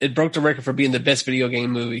record for being the best video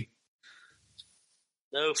game movie.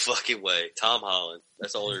 No fucking way, Tom Holland.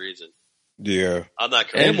 That's the only reason. Yeah, I'm not.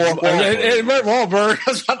 And Mark Wahlberg. I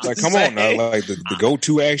was about to come on now, like the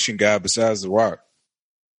go-to action guy besides The Rock.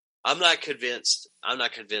 I'm not convinced. I'm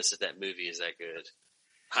not convinced that movie is that good.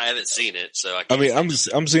 I haven't seen it, so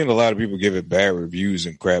I'm seeing a lot of people give it bad reviews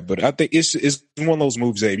and crap, but I think it's one of those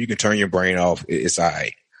movies that if you can turn your brain off, it's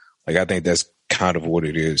alright. Like I think that's kind of what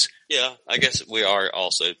it is. Yeah, I guess we are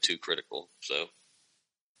also too critical. So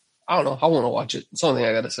I don't know. I want to watch it. It's the only thing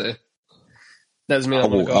I got to say. Doesn't mean I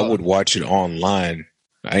would watch it online.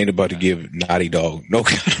 I ain't about to give Naughty Dog no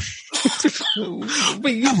kind of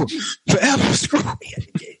forever screw.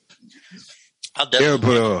 I'll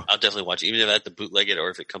definitely watch it, even if I have to bootleg it or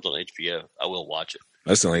if it comes on HBO. I will watch it.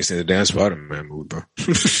 I still ain't seen the damn Spider-Man movie, bro.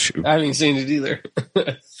 I haven't seen it either.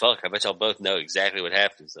 Fuck, I bet y'all both know exactly what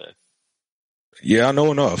happens though. Yeah, I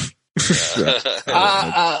know enough.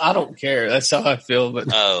 I don't care. That's how I feel. But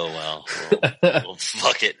well,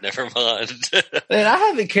 fuck it. Never mind. Man, I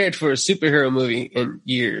haven't cared for a superhero movie in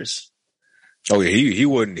years. Oh yeah, he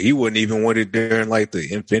wouldn't even want it during like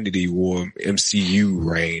the Infinity War MCU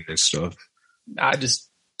reign and stuff. I just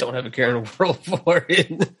don't have a care in the world for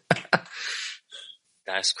it.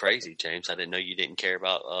 That's crazy, James. I didn't know you didn't care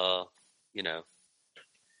about I didn't know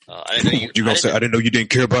I didn't know you didn't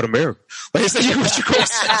care about America. Like, what you gonna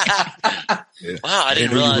say? Yeah. Wow, I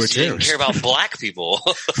didn't realize you didn't care about black people.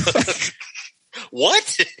 What?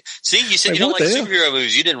 See, you said you don't like superhero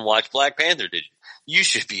movies. You didn't watch Black Panther, did you? You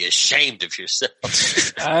should be ashamed of yourself.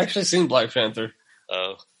 I actually seen Black Panther.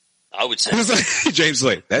 Oh, I would say James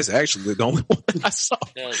like that's actually the only one I saw.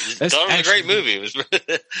 Yeah, that's a great movie. It was.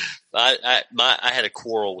 I had a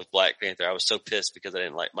quarrel with Black Panther. I was so pissed because I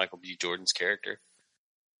didn't like Michael B. Jordan's character.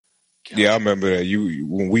 God. Yeah, I remember that.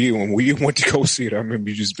 When we went to go see it, I remember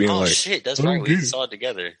you just being like, "Oh shit, that's right." We saw it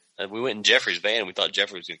together. And we went in Jeffrey's van. And we thought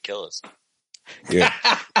Jeffrey was going to kill us. Yeah,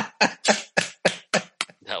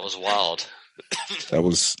 that was wild. That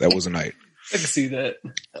was a night. I can see that,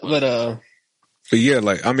 but yeah,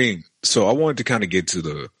 like I mean, so I wanted to kind of get to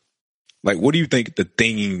the like, what do you think the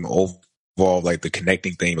theme involved, like the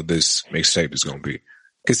connecting theme of this mixtape is going to be.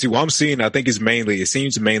 Because see, what I'm seeing, I think it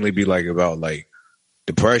seems to mainly be like about like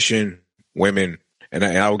depression, women, and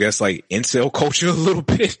I would guess like incel culture a little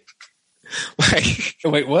bit. Like,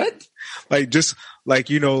 wait, what? Like just like,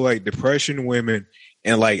 you know, like depression, women,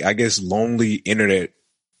 and like, I guess lonely internet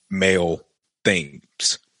male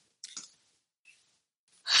things.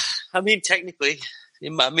 I mean, technically,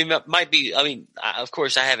 it might be. I mean, of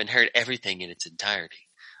course, I haven't heard everything in its entirety,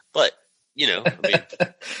 but you know, I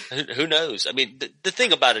mean, who knows? I mean, the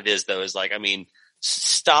thing about it is, though, is like, I mean,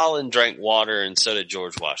 Stalin drank water, and so did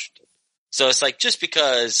George Washington. So it's like just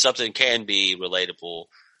because something can be relatable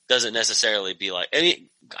doesn't necessarily be like. I mean,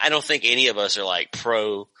 I don't think any of us are like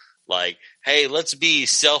pro. Like, hey, let's be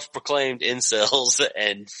self-proclaimed incels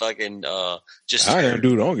and fucking just. I am,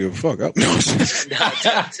 dude. I don't give a fuck.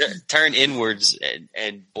 Turn inwards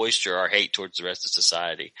and boister our hate towards the rest of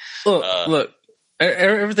society. Look,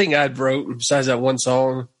 everything I'd wrote besides that one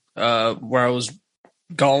song where I was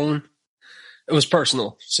gone, it was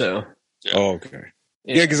personal. So, yeah. Oh, okay,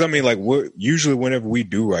 yeah, because I mean, like, usually whenever we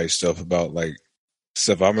do write stuff about like.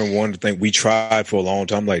 Stuff. I remember one thing we tried for a long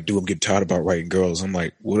time. Like, dude, I'm getting tired about writing girls. I'm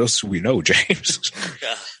like, what else do we know, James?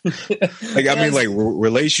 Like, I mean, like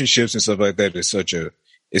relationships and stuff like that is such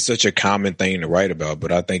a common thing to write about.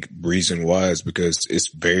 But I think reason why is because it's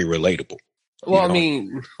very relatable. Well, I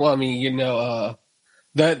mean, you know,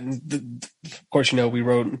 of course, you know, we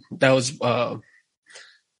wrote that was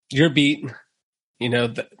your beat. You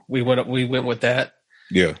know, we went with that.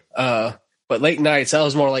 Yeah. But late nights, that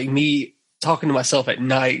was more like me talking to myself at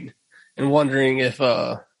night and wondering if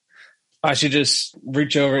I should just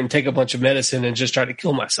reach over and take a bunch of medicine and just try to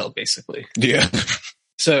kill myself, basically. Yeah.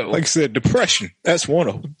 So, like I said, depression. That's one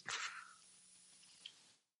of them.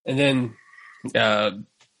 And then,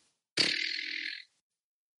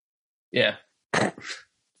 yeah.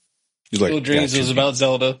 Field Dreams was about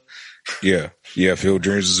Zelda. Yeah. Yeah, Field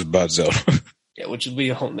Dreams is about Zelda. Yeah, which would be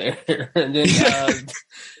on there. And then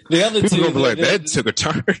the other two, gonna be like, that took a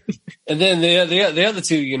turn. And then the other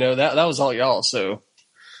two, you know, that was all y'all. So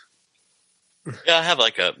yeah, I have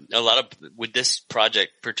like a lot of with this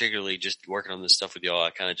project, particularly just working on this stuff with y'all. I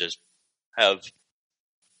kind of just have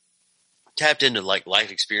tapped into like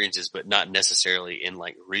life experiences, but not necessarily in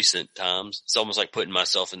like recent times. It's almost like putting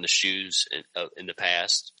myself in the shoes in the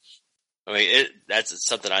past. I mean, that's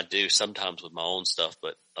something I do sometimes with my own stuff,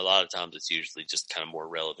 but a lot of times it's usually just kind of more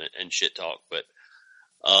relevant and shit talk. But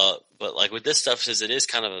like with this stuff, since it is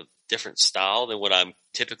kind of a different style than what I'm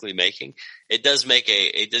typically making, it does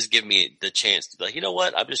give me the chance to be like, you know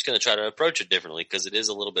what? I'm just going to try to approach it differently because it is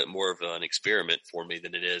a little bit more of an experiment for me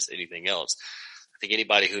than it is anything else. I think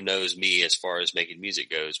anybody who knows me as far as making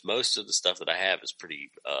music goes, most of the stuff that I have is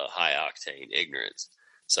pretty high octane ignorance.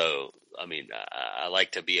 So, I mean, I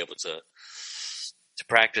like to be able to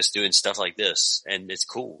practice doing stuff like this, and it's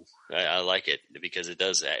cool. I like it because it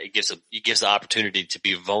gives the opportunity to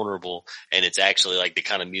be vulnerable, and it's actually like the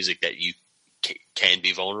kind of music that you can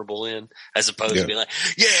be vulnerable in, as opposed to being like,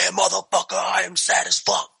 yeah, motherfucker, I am sad as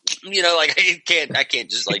fuck. You know, like I can't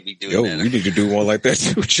just like be doing that. You need to do one like that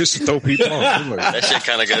too, just to throw people off. Like, that shit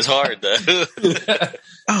kind of goes hard though.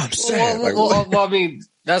 I'm sad. Well, I mean,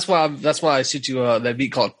 that's why I sent you that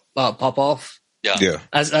beat called Pop Off. Yeah.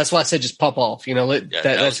 That's why I said just pop off. You know,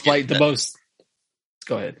 that's like the most.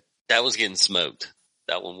 Go ahead. That was getting smoked.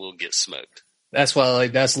 That one will get smoked. That's why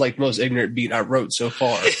that's like the most ignorant beat I wrote so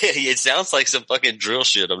far. It sounds like some fucking drill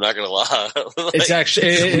shit. I'm not gonna lie. Like, it's actually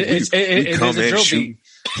it is a drill beat.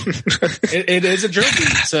 It is a drill beat.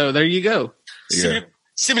 So there you go. Yeah.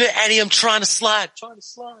 Similar to Addy, I'm trying to slide. Yeah.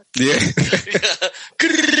 I'm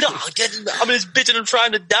in this bitch and I'm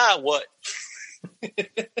trying to die. What?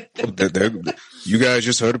 You guys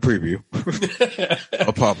just heard a preview.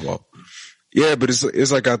 A pop up. Yeah, but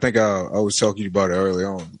it's like I think I was talking about it early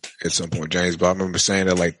on at some point, James. But I remember saying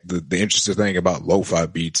that like the interesting thing about lo-fi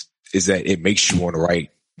beats is that it makes you want to write,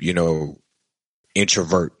 you know,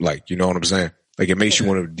 introvert, like, you know what I'm saying? Like it makes you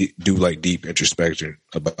want to do like deep introspection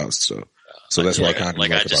about stuff. So that's why I kind of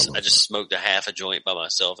like I just smoked a half a joint by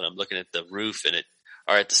myself, and I'm looking at the roof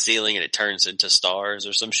or at the ceiling, and it turns into stars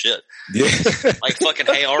or some shit. Yeah, like fucking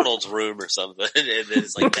Hey Arnold's room or something. And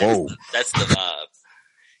it's like that's the vibe.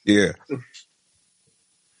 Yeah.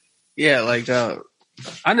 Yeah, like I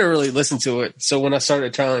never really listened to it. So when I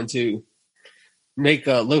started trying to make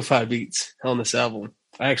lo-fi beats on this album,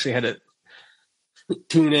 I actually had to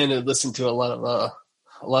tune in and listen to a lot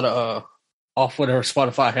of off whatever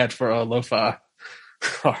Spotify had for lo-fi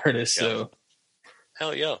artists. Yeah. So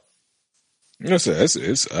hell yeah.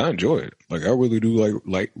 I enjoy it. Like I really do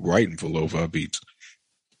like writing for lo-fi beats.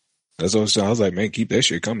 That's what I was like, man, keep that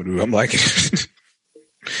shit coming, dude. I'm like,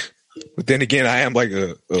 but then again, I am like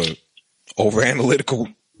a over analytical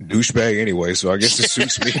douchebag anyway, so I guess it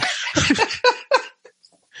suits me.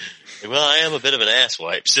 Well, I am a bit of an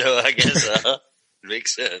asswipe, so I guess it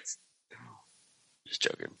makes sense. Just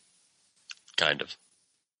joking. Kind of.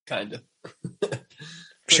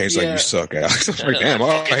 Shane's like, you suck, Alex. I'm like, damn,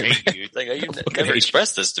 all right. You've never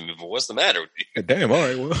expressed this to me before. What's the matter with you? Damn, all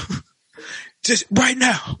right, well, just right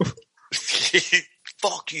now.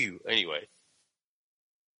 Fuck you. Anyway.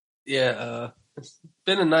 Yeah, it's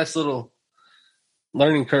been a nice little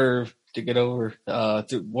learning curve to get over,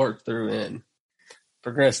 to work through and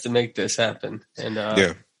progress to make this happen.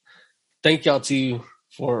 And thank y'all too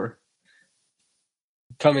for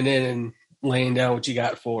coming in and laying down what you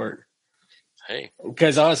got for it. Hey,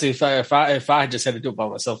 because honestly, if I just had to do it by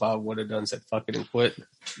myself, I would have done said fuck it and quit.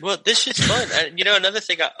 Well, this shit's fun. Another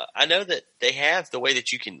thing, I know that they have the way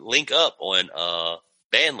that you can link up on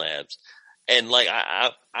BandLabs, and like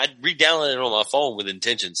I re-downloaded it on my phone with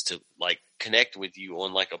intentions to like connect with you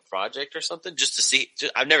on like a project or something, just to see.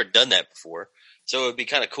 I've never done that before, so it would be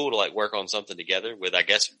kind of cool to like work on something together with. I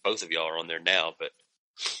guess both of y'all are on there now, but.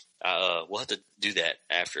 We'll have to do that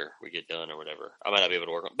after we get done or whatever. I might not be able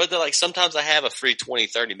to work on it. But like sometimes I have a free 20,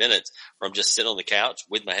 30 minutes where I'm just sitting on the couch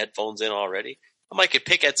with my headphones in already. I might could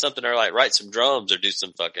pick at something or like write some drums or do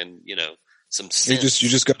some fucking, some synths. You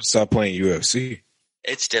just got to stop playing UFC.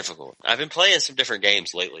 It's difficult. I've been playing some different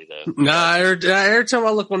games lately though. Nah, every time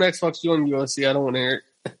I look on Xbox, you on UFC, I don't want to hear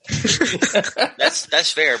it.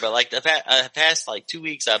 That's fair. But like the past like 2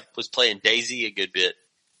 weeks, I was playing DayZ a good bit.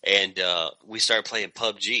 And we started playing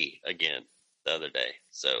PUBG again the other day.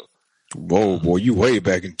 So, whoa, boy, you way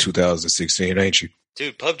back in 2016, ain't you?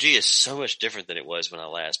 Dude, PUBG is so much different than it was when I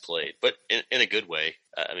last played, but in a good way.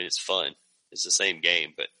 I mean, it's fun. It's the same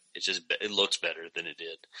game, but it looks better than it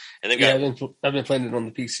did. And I've been playing it on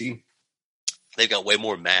the PC. They've got way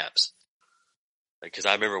more maps. Because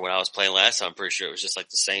I remember when I was playing last time, I'm pretty sure it was just like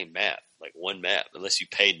the same map, like one map, unless you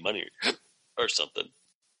paid money or something.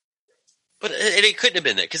 But it couldn't have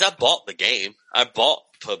been that because I bought the game. I bought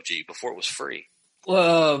PUBG before it was free.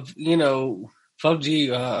 Well,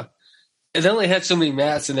 PUBG, they only had so many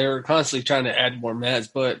maps and they were constantly trying to add more maps.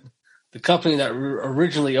 But the company that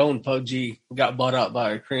originally owned PUBG got bought out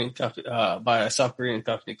by a Korean company, by a South Korean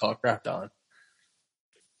company called Krafton.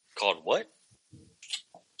 Called what?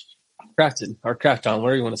 Krafton or Krafton,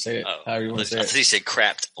 whatever you want to say it. Oh, however you want to say it. I thought you said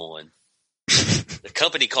crapped on. The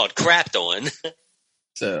company called Krafton.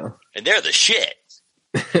 So, and they're the shit.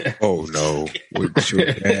 Oh no! With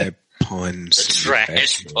your bad puns, the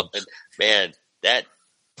trash pun, man. That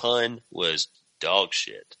pun was dog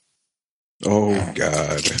shit. Oh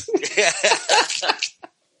god!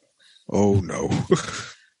 Oh no!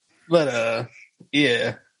 But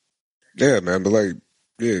yeah, man. But like,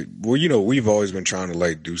 yeah. Well, we've always been trying to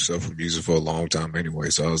like do stuff with music for a long time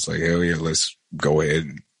anyway. So I was like, hell yeah, let's go ahead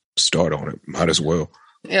and start on it. Might as well.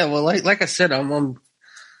 Yeah. Well, like I said, I'm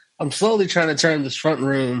slowly trying to turn this front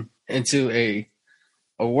room into a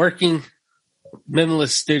working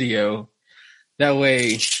minimalist studio. That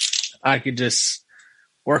way I could just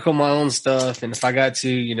work on my own stuff. And if I got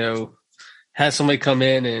to, have somebody come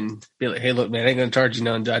in and be like, hey, look, man, I ain't going to charge you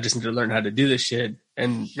none. I just need to learn how to do this shit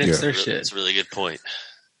and mix their shit. It's a really good point.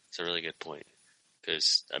 It's a really good point.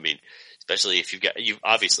 Because, I mean, especially if you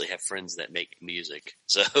obviously have friends that make music.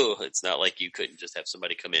 So it's not like you couldn't just have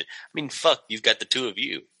somebody come in. I mean, fuck, you've got the two of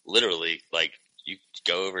you. Literally, like, you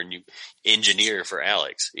go over and you engineer for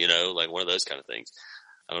Alex, like one of those kind of things.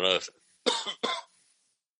 I don't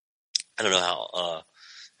know how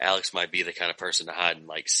Alex might be the kind of person to hide in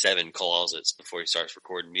like 7 closets before he starts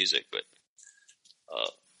recording music, but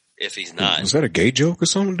if he's not. Was that a gay joke or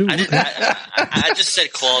something, dude? I just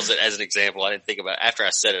said closet as an example. I didn't think about it. After I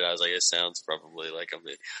said it, I was like, it sounds probably like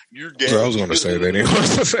you're gay. Well, I was going to say that anyway.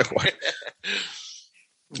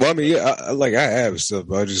 Well, I mean, yeah, I have stuff,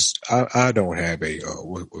 but I don't have a,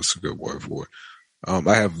 what's a good word for it?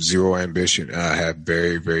 I have zero ambition and I have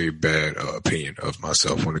very, very bad opinion of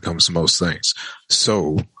myself when it comes to most things.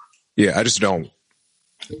 So, yeah, I just don't.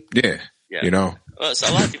 Yeah. Well, so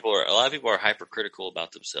a lot of people are hypercritical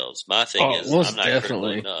about themselves. My thing is, I'm not critical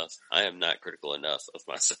enough. I am not critical enough of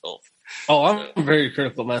myself. Oh, I'm very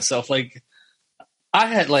critical of myself. Like, I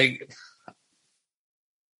had like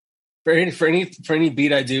for any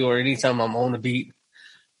beat I do or anytime I'm on a beat,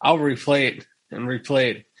 I'll replay it and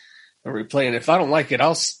replay it and replay it. If I don't like it,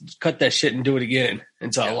 I'll cut that shit and do it again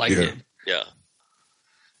until I like it. Yeah.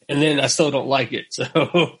 And then I still don't like it.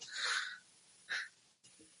 So.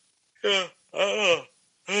 Yeah. I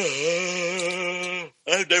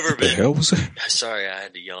I've never been. The hell was that? Sorry, I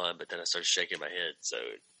had to yawn, but then I started shaking my head, so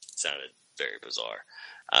it sounded very bizarre.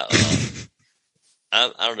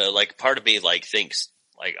 I don't know. Like, part of me like thinks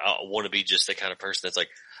like I want to be just the kind of person that's like,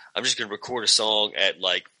 I'm just going to record a song at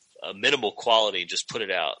like a minimal quality, just put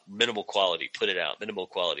it out. Minimal quality, put it out. Minimal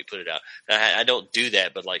quality, put it out. I don't do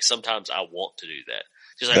that, but like sometimes I want to do that.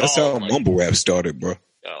 Just like, that's how mumble rap started, bro.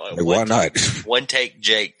 Like, why not? One take,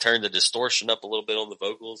 Jake, turn the distortion up a little bit on the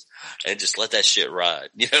vocals and just let that shit ride.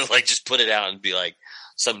 You know, like just put it out and be like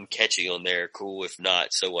something catchy on there. Cool. If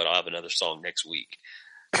not, so what? I'll have another song next week.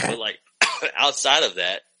 But like outside of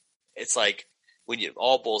that, it's like when it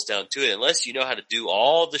all boils down to it, unless you know how to do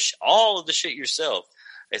all of the shit yourself,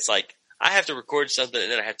 it's like I have to record something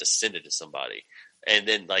and then I have to send it to somebody. And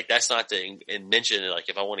then, like, that's not to mention, like,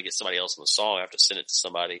 if I want to get somebody else on the song, I have to send it to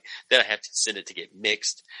somebody. Then I have to send it to get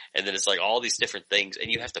mixed. And then it's like all these different things,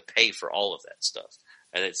 and you have to pay for all of that stuff.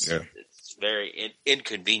 And it's very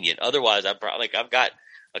inconvenient. Otherwise, I've got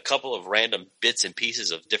a couple of random bits and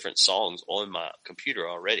pieces of different songs on my computer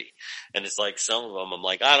already. And it's like some of them, I'm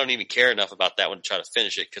like, I don't even care enough about that one to try to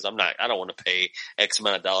finish it because I don't want to pay X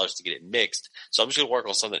amount of dollars to get it mixed. So I'm just going to work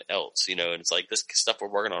on something else, you know. And it's like this stuff we're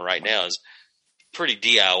working on right now is pretty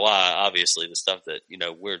DIY, obviously, the stuff that, you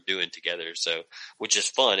know, we're doing together. So, which is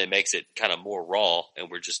fun. It makes it kind of more raw, and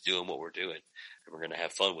we're just doing what we're doing, and we're going to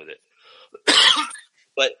have fun with it.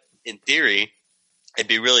 But in theory, it'd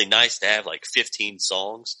be really nice to have like 15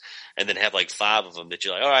 songs and then have like 5 of them that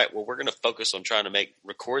you're like, all right, well, we're going to focus on trying to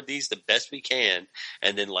record these the best we can,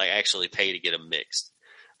 and then like actually pay to get them mixed.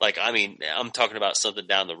 Like, I mean, I'm talking about something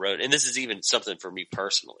down the road, and this is even something for me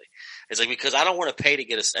personally. It's like, because I don't want to pay to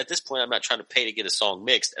get at this point, I'm not trying to pay to get a song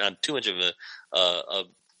mixed, and I'm too much of a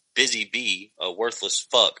busy bee, a worthless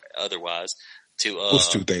fuck otherwise. Those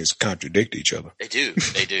two things contradict each other. They do.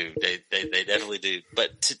 They definitely do.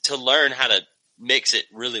 But to learn how to mix it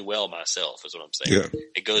really well myself is what I'm saying. Yeah.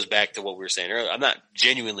 It goes back to what we were saying earlier. I'm not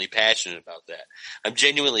genuinely passionate about that. I'm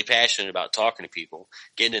genuinely passionate about talking to people,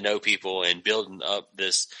 getting to know people, and building up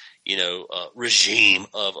this, you know, regime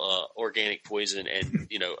of organic poison, and,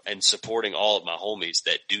 you know, and supporting all of my homies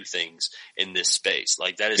that do things in this space.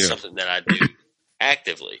 Like, that is something that I do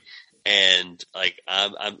actively. And like,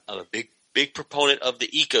 I'm a big proponent of the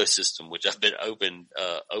ecosystem, which I've been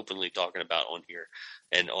openly talking about on here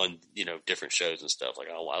and on, you know, different shows and stuff. Like,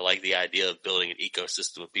 I like the idea of building an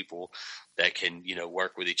ecosystem of people that can, you know,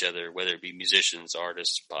 work with each other, whether it be musicians,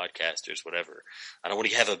 artists, podcasters, whatever. I don't want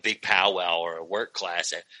to have a big powwow or a work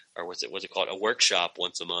class or what's it called? A workshop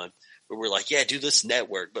once a month where we're like, yeah, do this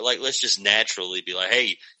network, but like, let's just naturally be like,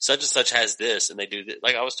 hey, such and such has this, and they do this.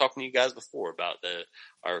 Like, I was talking to you guys before about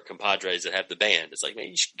our compadres that have the band. It's like, man,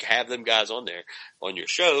 you should have them guys on there on your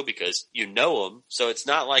show because you know them. So it's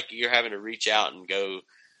not like you're having to reach out and go,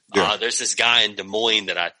 there's this guy in Des Moines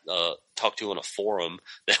that I talked to on a forum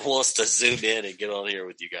that wants to zoom in and get on here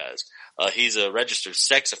with you guys. He's a registered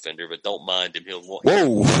sex offender, but don't mind him.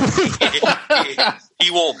 Whoa!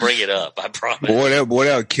 He won't bring it up. I promise. Boy,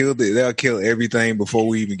 they'll kill everything before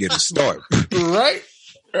we even get to start. Right.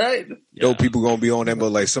 You know, people gonna be on that, but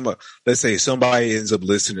like let's say somebody ends up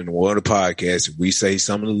listening to one of the podcasts, and we say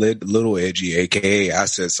something a little edgy, aka I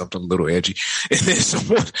said something a little edgy, and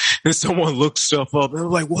then someone looks stuff up, and they're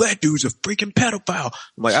like, well, that dude's a freaking pedophile.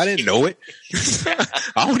 I'm like, I didn't know it.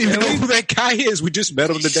 I don't even know who that guy is. We just met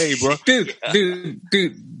him today, bro. Dude,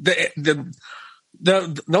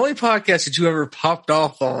 the only podcast that you ever popped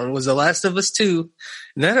off on was The Last of Us 2,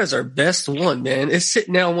 and that is our best one, man. It's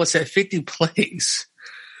sitting now almost at 50 plays.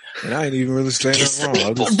 And I ain't even really saying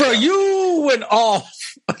that wrong. Bro, you went off.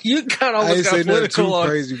 You kind of almost got political on.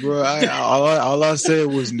 Crazy, bro. All I said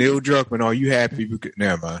was Neil Druckmann. Are you happy?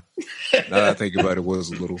 Never mind. Now that I think about it,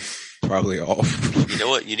 was a little probably off. You know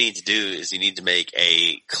what you need to do is you need to make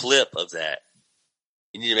a clip of that.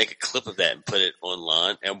 You need to make a clip of that and put it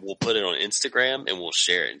online, and we'll put it on Instagram, and we'll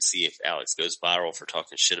share it and see if Alex goes viral for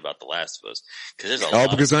talking shit about The Last of Us.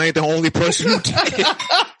 Because I ain't the only person who did.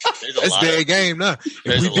 That's their game now.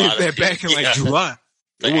 If we did that back in like July,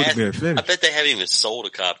 it would have been finished. I bet they haven't even sold a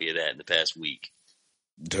copy of that in the past week.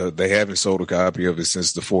 They haven't sold a copy of it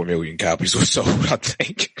since the 4 million copies were sold, I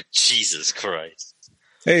think. Jesus Christ.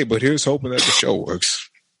 Hey, but here's hoping that the show works,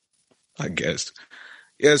 I guess.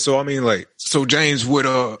 Yeah, so I mean, like, so James,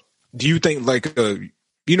 do you think like,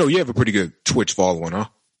 you know, you have a pretty good Twitch following, huh?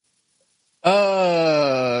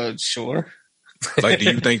 Sure. Like, do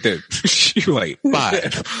you think that you're like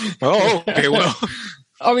 5? Oh, okay, well.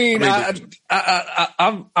 I mean, I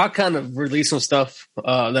kind of released some stuff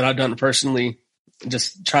that I've done personally,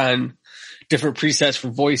 just trying different presets for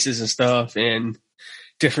voices and stuff and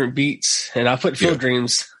different beats. And I put Field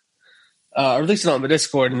Dreams I released it on the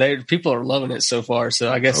Discord, and people are loving it so far.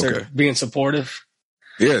 So I guess they're being supportive.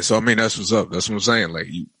 Yeah, so I mean that's what's up. That's what I'm saying.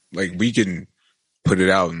 Like we can put it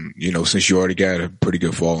out, and since you already got a pretty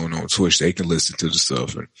good following on Twitch, they can listen to the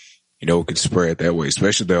stuff, and it can spread that way.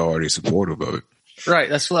 Especially if they're already supportive of it. Right.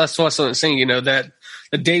 That's what I'm saying. That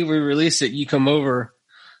the day we release it, you come over,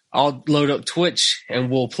 I'll load up Twitch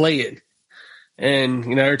and we'll play it.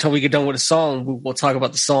 And every time we get done with a song, we'll talk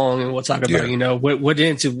about the song, and we'll talk about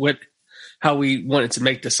how we wanted to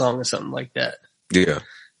make the song or something like that. Yeah,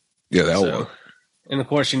 that one. And of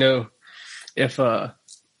course, if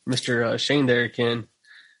Mr. Shane there can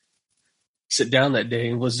sit down that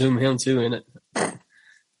day, we'll Zoom him too in it. I'm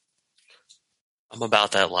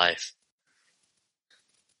about that life.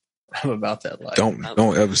 I'm about that life.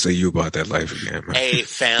 Don't ever say you about that life again, man. Hey,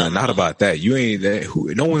 fam. Not about that. You ain't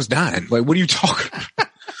that. No one's dying. Like, what are you talking about?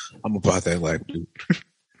 I'm about that life, dude.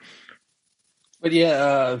 But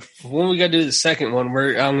yeah, when we got to do the second one, I'm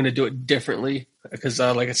going to do it differently because,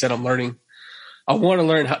 like I said, I'm learning. I want to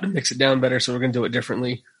learn how to mix it down better, so we're going to do it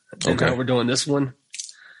differently than how we're doing this one.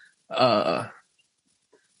 And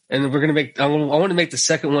we're going to make. I want to make the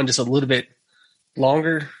second one just a little bit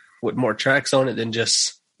longer with more tracks on it than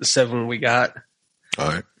just the 7 we got. All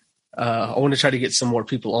right. I want to try to get some more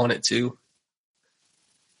people on it too.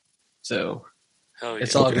 So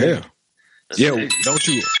it's all good. Yeah.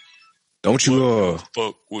 Don't you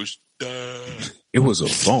fuck was that? It was a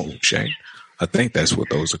phone, Shane. I think that's what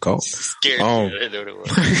those are called. Scared me. I didn't know what it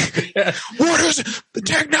was. What is it? The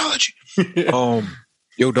technology.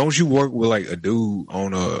 Don't you work with like a dude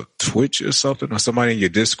on Twitch or something, or somebody in your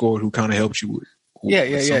Discord who kind of helps you with?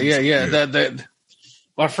 Yeah.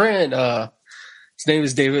 My friend, his name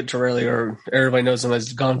is David Torelli, or everybody knows him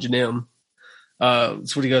as Gonjanim.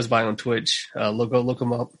 That's what he goes by on Twitch. Look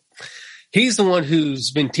him up. He's the one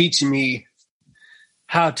who's been teaching me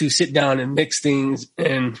how to sit down and mix things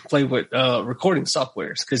and play with recording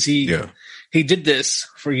softwares, because he did this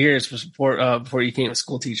for years before he became a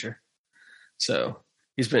school teacher. So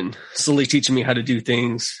he's been slowly teaching me how to do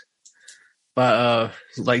things by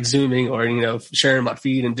like Zooming or sharing my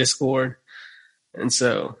feed in Discord. And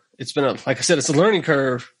so it's been like I said, it's a learning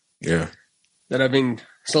curve. Yeah, that I've been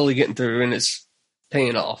slowly getting through, and it's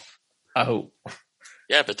paying off, I hope.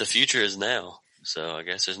 Yeah, but the future is now. So I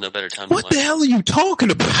guess there's no better time to learn. What the hell are you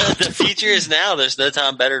talking about? The future is now. There's no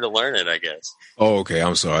time better to learn it, I guess. Oh, okay.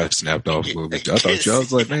 I'm sorry. I snapped off a little bit. I thought y'all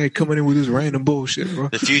was like, man, coming in with this random bullshit, bro.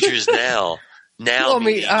 The future is now. Now, well, I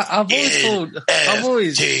mean, I've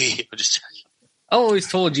always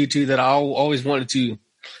told you two that I always wanted to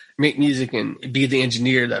make music and be the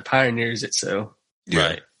engineer that pioneers it. So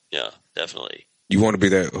right, yeah, definitely. You want to be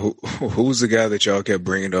that? Who's the guy that y'all kept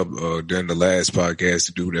bringing up during the last podcast?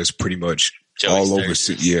 The dude that's pretty much Joey all Sturgis.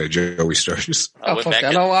 Over. Yeah, Joey Sturgis. Fuck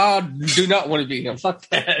that. I do not want to be him. Fuck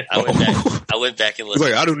that. I went back and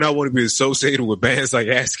listened. Like, I do not want to be associated with bands like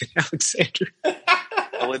Asking Alexander.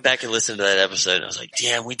 I went back and listened to that episode, and I was like,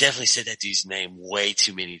 damn, we definitely said that dude's name way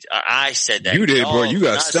too many times. I said that. You did, bro. You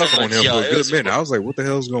got stuck on him for a good minute. I was like, what the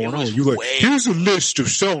hell's going on? You like, here's a list of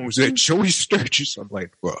songs that Joey Sturgis. I'm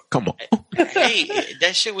like, bro, come on. Hey,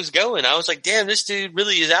 that shit was going. I was like, damn, this dude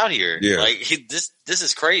really is out here. Yeah. Like, this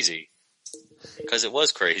is crazy. Because it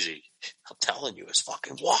was crazy. I'm telling you, it's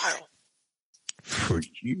fucking wild. For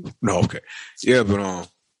you? No, okay. Yeah, but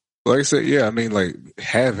like I said, yeah, I mean, like,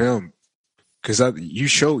 have him. Because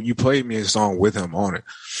you played me a song with him on it,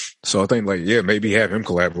 so I think like maybe have him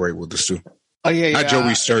collaborate with us too. Oh yeah, not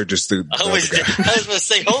Joey Sturgis. I was going to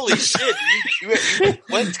say, holy shit, you,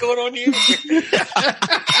 what's going on here?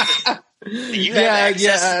 You have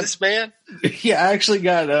access to this man? Yeah, I actually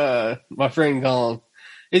got my friend Colin.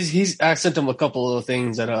 I sent him a couple of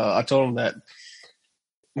things that I told him that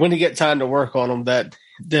when he get time to work on them, that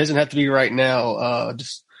doesn't have to be right now.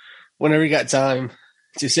 Just whenever you got time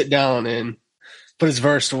to sit down and put his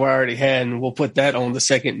verse to where I already had, and we'll put that on the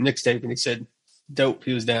second mixtape. And he said, dope,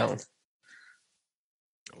 he was down.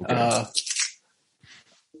 Okay.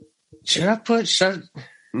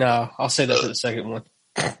 No, I'll say that for the second one.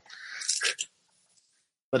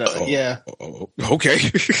 But yeah. Okay.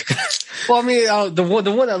 Well, I mean, the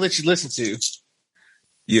one I let you listen to.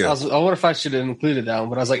 Yeah. I wonder if I should have included that one,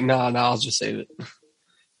 but I was like, no, I'll just save it.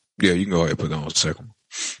 Yeah, you can go ahead and put that on the second one.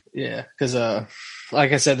 Yeah, because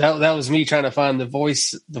like I said, that was me trying to find the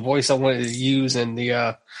voice I wanted to use, and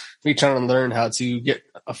the me trying to learn how to get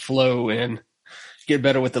a flow and get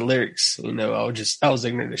better with the lyrics. I was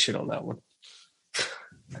ignorant of shit on that one.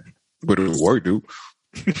 But it worked, dude.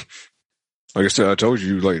 Like I said, I told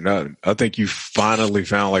you, I think you finally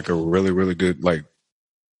found like a really, really good, like,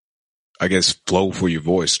 I guess, flow for your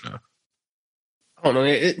voice now. I don't know.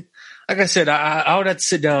 like I said, I would have to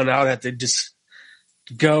sit down and I would have to just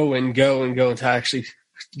go until I actually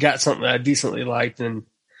got something that I decently liked, and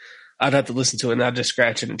I'd have to listen to it and I'd just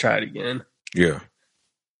scratch it and try it again. Yeah.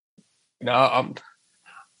 I'm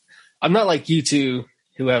not like you two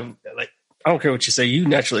who have, like, I don't care what you say. You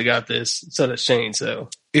naturally got this. So does Shane. So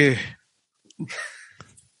yeah,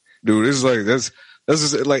 dude, it's like that's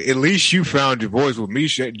just, like, at least you found your voice. With me,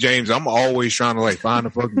 James, I'm always trying to like find a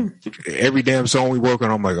fucking every damn song we work on.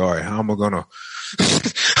 I'm like, all right, how am I gonna?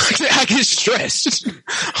 I get stressed.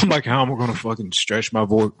 I'm like, how am I gonna fucking stretch my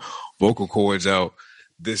vocal cords out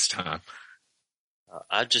this time?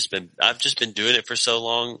 I've just been doing it for so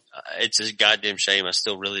long. It's a goddamn shame. I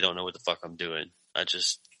still really don't know what the fuck I'm doing.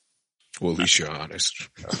 Well, at least you're honest.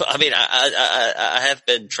 I mean, I have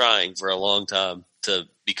been trying for a long time to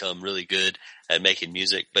become really good at making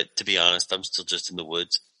music, but to be honest, I'm still just in the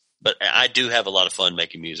woods. But I do have a lot of fun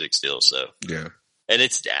making music still, so. Yeah. And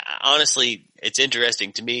it's honestly, it's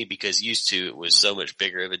interesting to me because used to it was so much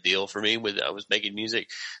bigger of a deal for me when I was making music,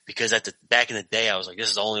 because back in the day I was like, this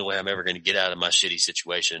is the only way I'm ever going to get out of my shitty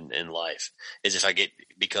situation in life is if I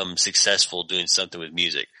become successful doing something with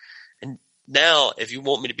music. And now, if you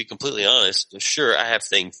want me to be completely honest, sure, I have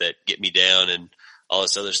things that get me down and all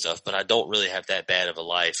this other stuff, but I don't really have that bad of a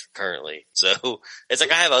life currently. So it's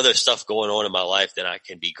like I have other stuff going on in my life that I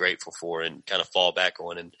can be grateful for and kind of fall back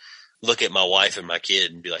on and look at my wife and my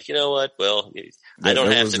kid and be like, you know what? Well, I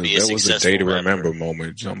don't have to be a successful. That was a day to remember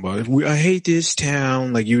moment. Somebody, I hate this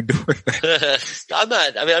town. Like you doing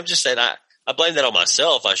that. I'm just saying I blame that on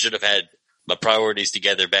myself. I should have had my priorities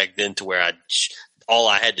together back then to where all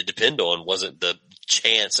I had to depend on wasn't the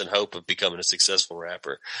chance and hope of becoming a successful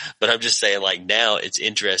rapper. But I'm just saying, like, now it's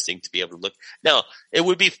interesting to be able to look. Now, it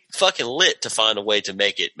would be fucking lit to find a way to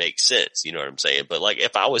make it make sense. You know what I'm saying? But like,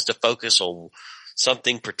 if I was to focus on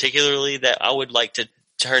something particularly that I would like to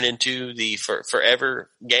turn into the forever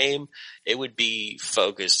game, it would be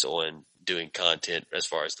focused on doing content as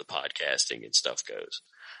far as the podcasting and stuff goes.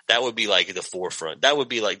 That would be like the forefront. That would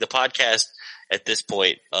be like the podcast at this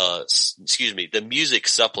point. The music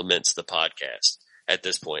supplements the podcast at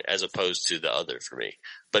this point, as opposed to the other for me.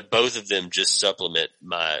 But both of them just supplement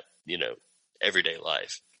my, everyday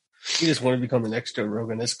life. You just want to become the next Joe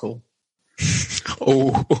Rogan. That's cool.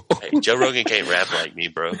 Oh, hey, Joe Rogan can't rap like me,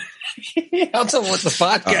 bro. I'll tell you what the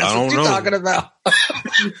podcast. What you talking about?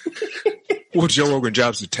 Well, Joe Rogan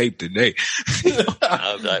drops the tape today.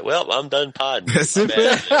 I'm like, well, I'm done podding. That's it,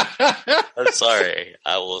 man. I'm sorry.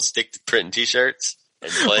 I will stick to printing t-shirts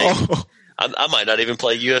and playing. Oh. I might not even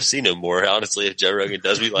play UFC no more, honestly, if Joe Rogan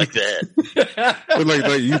does me like that. But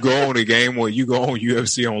like you go on a game where you go on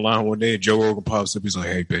UFC online one day and Joe Rogan pops up. He's like,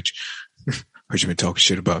 hey, bitch, heard you been talking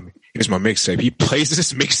shit about me. Here's my mixtape. He plays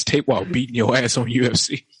this mixtape while beating your ass on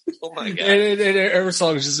UFC. Oh, my God. And every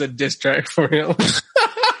song is just a diss track for him.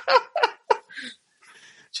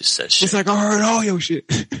 Just says shit. It's like, I heard all your shit.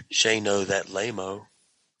 Shane know that lame-o.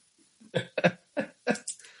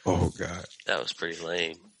 Oh, God. That was pretty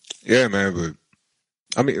lame. Yeah, man, but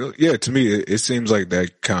I mean, yeah, to me, it seems like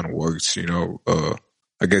that kind of works,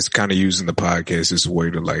 I guess kind of using the podcast as a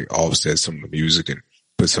way to like offset some of the music and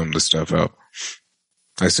put some of the stuff out.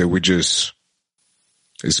 I said, it's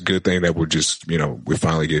a good thing that we're just, we're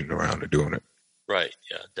finally getting around to doing it. Right.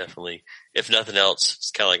 Yeah, definitely. If nothing else,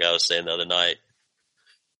 it's kind of like I was saying the other night.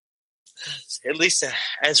 At least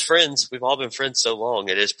as friends, we've all been friends so long.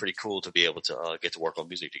 It is pretty cool to be able to get to work on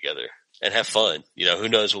music together and have fun. Who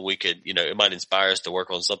knows what we could, it might inspire us to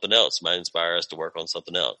work on something else. It might inspire us to work on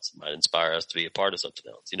something else. It might inspire us to be a part of something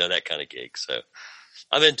else. That kind of gig. So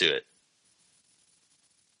I'm into it.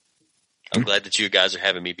 I'm glad that you guys are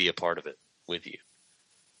having me be a part of it with you.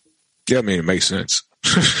 Yeah, I mean, it makes sense.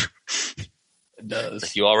 It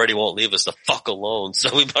does. You already won't leave us the fuck alone,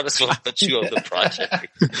 so we might as well put you on the project.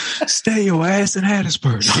 Stay your ass in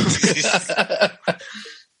Hattiesburg.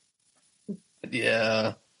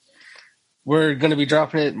 Yeah. We're going to be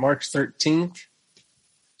dropping it March 13th.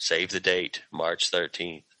 Save the date, March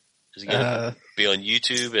 13th. Is it going to be on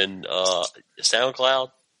YouTube and SoundCloud?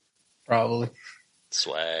 Probably.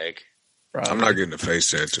 Swag. Probably. I'm not getting a face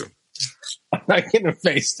tattoo. I'm not getting a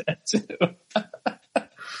face tattoo.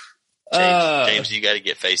 James, you got to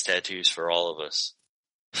get face tattoos for all of us.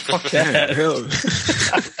 Fuck that.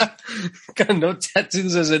 Got no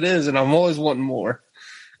tattoos as it is, and I'm always wanting more.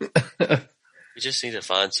 We just need to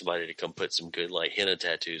find somebody to come put some good like henna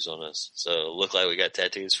tattoos on us. So it look like we got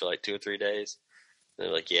tattoos for like 2 or 3 days. And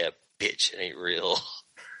they're like, yeah, bitch, it ain't real.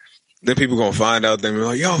 Then people gonna find out, they're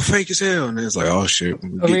like, yo, fake as hell. And it's like, oh shit,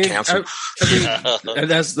 we get canceled.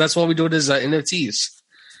 That's why we do it as NFTs.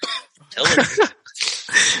 Tell them.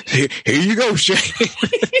 Here you go, Shane.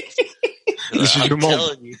 This is your moment.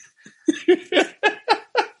 telling you.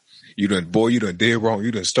 You done did wrong.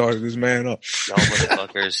 You done started this man up. Y'all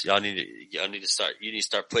motherfuckers, y'all need to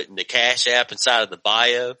start putting the Cash App inside of the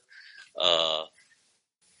bio.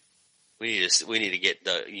 We need to get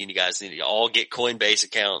you guys need to all get Coinbase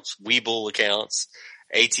accounts, Webull accounts,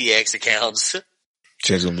 ATX accounts.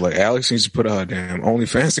 Change them like Alex needs to put a damn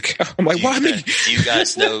OnlyFans account. I'm like, why me? Do you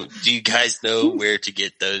guys know where to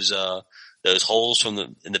get those holes in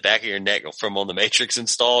the back of your neck from on the Matrix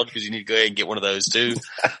installed? Because you need to go ahead and get one of those too.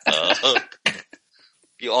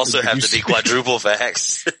 You also have to be quadruple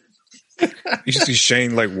vax. You see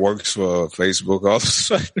Shane like works for Facebook all of a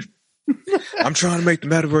sudden. I'm trying to make the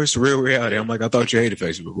metaverse a real reality. I'm like, I thought you hated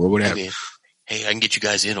Facebook. What would happen? Hey, I can get you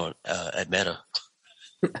guys in on at Meta.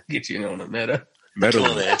 Get you in on a Meta. Meta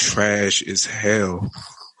looks trash as hell.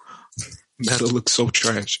 Meta looks so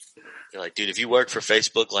trash. You're like, dude, if you work for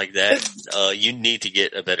Facebook like that, you need to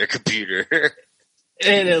get a better computer.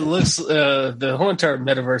 And it looks, the whole entire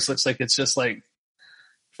metaverse looks like it's just like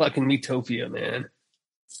fucking Metopia, man.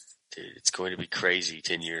 Dude, it's going to be crazy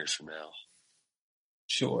 10 years from now.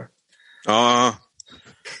 Sure. It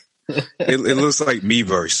looks like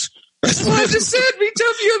Meverse. That's what I just said.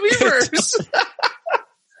 Metopia Meverse.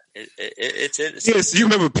 It's yes, you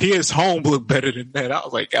remember PS Home looked better than that. I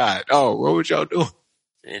was like, God, what would y'all doing?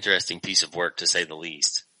 An interesting piece of work to say the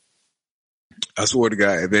least. I swear to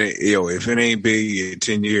God, if it ain't big in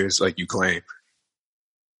 10 years like you claim,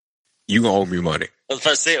 you gonna owe me money. I was about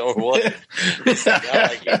to say, or what?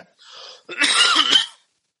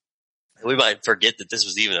 We might forget that this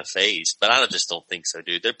was even a phase, but I just don't think so,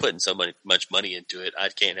 dude. They're putting so much money into it. I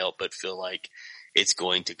can't help but feel like it's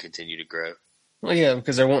going to continue to grow. Well, yeah,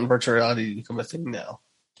 because they're wanting virtual reality to become a thing now.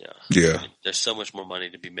 Yeah. I mean, there's so much more money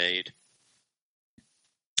to be made.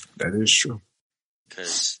 That is true.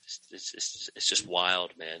 Because it's just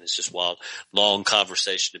wild, man. It's just wild. Long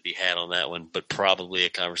conversation to be had on that one, but probably a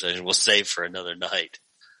conversation we'll save for another night.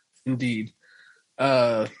 Indeed. We've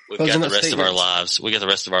got the rest of our lives. We got the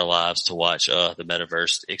rest of our lives to watch the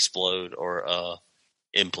metaverse explode or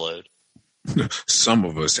implode. Some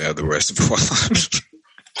of us have the rest of our lives.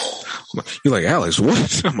 You're like, Alex,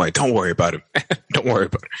 what? I'm like, don't worry about it, man. Don't worry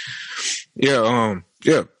about it.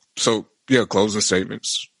 Yeah. So, closing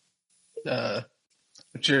statements.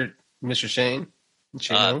 What's your Mr. Shane?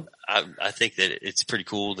 I think that it's pretty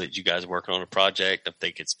cool that you guys are working on a project. I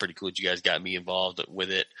think it's pretty cool that you guys got me involved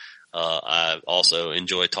with it. I also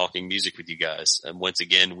enjoy talking music with you guys. And once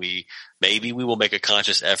again, maybe we will make a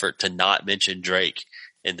conscious effort to not mention Drake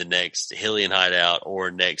in the next Hillian Hideout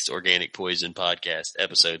or next Organic Poison podcast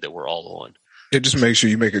episode that we're all on. Yeah, just make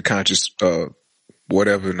sure you make a conscious,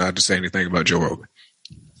 whatever, not to say anything about Joe Rogan.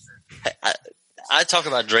 I talk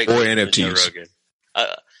about Drake or NFTs. Joe Rogan.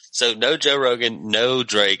 So no Joe Rogan, no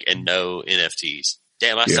Drake, and no NFTs.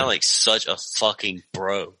 Damn, I sound like such a fucking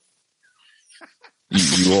bro.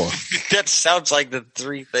 You are. That sounds like the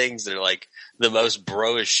three things that are like the most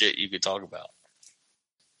bro-ish shit you could talk about.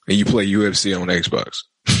 And you play UFC on Xbox.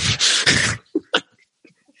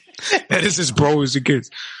 That is as bro as it gets.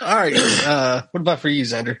 All right. What about for you,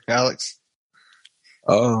 Xander? Alex?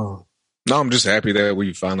 No, I'm just happy that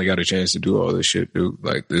we finally got a chance to do all this shit, dude.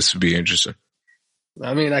 Like, this would be interesting.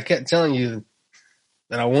 I mean, I kept telling you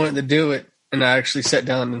that I wanted to do it, and I actually sat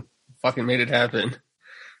down and fucking made it happen.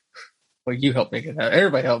 Well, you helped make it happen.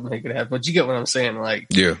 Everybody helped make it happen, but you get what I'm saying. Like,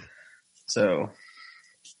 yeah. So,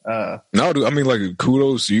 no, dude, I mean, like,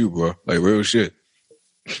 kudos to you, bro. Like, real shit.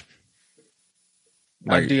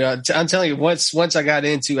 Like, I'm telling you, once I got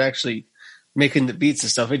into actually making the beats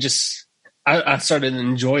and stuff, I started to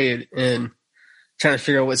enjoy it and trying to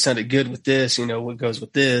figure out what sounded good with this, what goes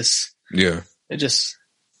with this. Yeah. It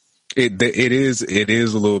is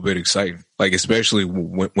a little bit exciting, like, especially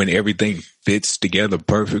when everything fits together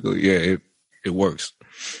perfectly. Yeah, it works.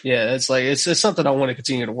 Yeah, it's like it's something I want to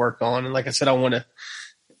continue to work on, and like I said, I want to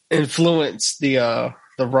influence the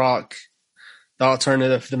rock, the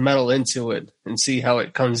alternative, the metal into it, and see how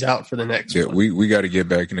it comes out for the next one. Yeah, we got to get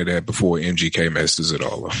back into that before MGK messes it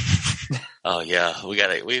all up. Oh yeah, we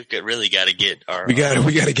really got to get our. We got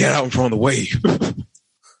to get out in front of the wave.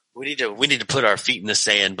 We need to put our feet in the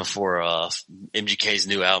sand before MGK's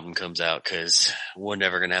new album comes out, because we're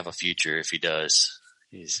never gonna have a future if he does.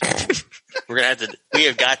 We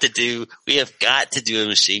have got to do a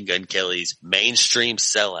Machine Gun Kelly's mainstream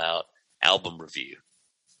sellout album review.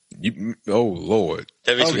 Oh Lord!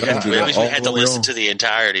 That means we had to listen to the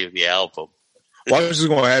entirety of the album. What's just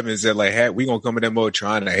gonna happen is that we gonna come in that mode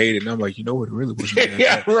trying to hate it, and I'm like, you know what, it really wasn't.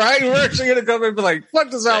 Yeah, right. We're actually gonna come in and be like, fuck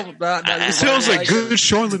this album. It sounds like Good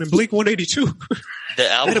Charlotte and Blink 182.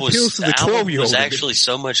 The album appeals to the 12-year-old. Was actually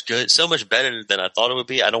so much better than I thought it would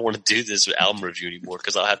be. I don't want to do this album review anymore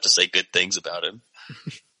because I'll have to say good things about him.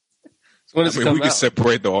 When does it come we can out?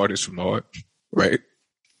 separate the artist from the art, right?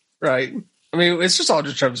 Right. I mean, it's just all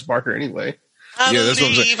just Travis Barker anyway. Yeah, that's what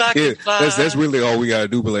I'm saying. Yeah, that's really all we gotta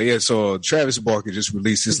do. But like, yeah, so Travis Barker just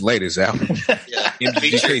released his latest album. Yeah,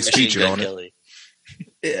 MGK's featured on it.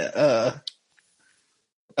 Yeah.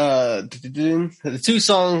 The two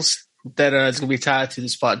songs that is going to be tied to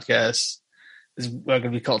this podcast is going to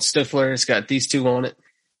be called Stifler. It's got these two on it,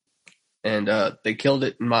 and they killed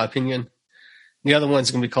it in my opinion. The other one's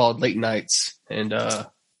going to be called Late Nights, and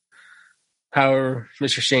however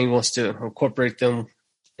Mr. Shane wants to incorporate them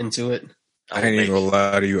into it. I ain't even gonna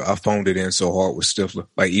lie to you. I phoned it in so hard with Stifler.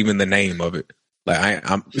 Like even the name of it. Like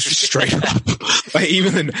I'm straight up. Like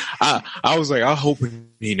even I was like, I hope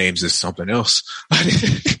he names this something else.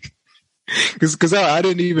 Cause I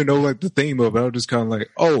didn't even know like the theme of it. I was just kind of like,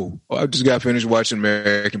 oh, I just got finished watching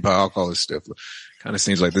American Pie. I'll call it Stifler. Kind of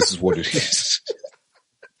seems like this is what it is.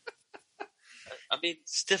 I mean,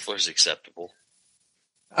 Stifler's acceptable.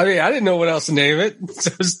 I mean, I didn't know what else to name it.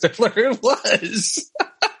 So Stifler it was.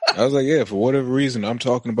 I was like, yeah, for whatever reason, I'm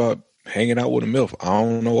talking about hanging out with a MILF. I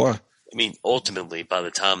don't know why. I mean, ultimately, by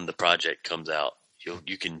the time the project comes out,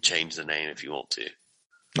 you can change the name if you want to.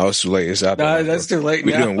 Oh, it's too late. It's out there. No, that's too late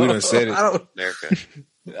now. We done said it. America.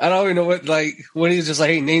 I don't even know when he was just like,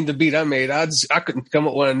 hey, name the beat I made. I couldn't come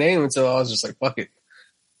up with a name until I was just like, fuck it.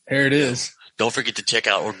 Here it is. Don't forget to check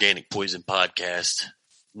out Organic Poison Podcast.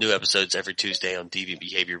 New episodes every Tuesday on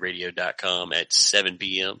deviantbehaviorradio.com at 7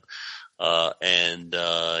 p.m. And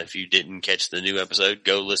if you didn't catch the new episode,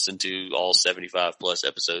 go listen to all 75 plus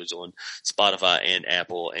episodes on Spotify and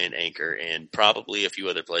Apple and Anchor and probably a few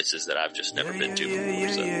other places that I've just never been to before.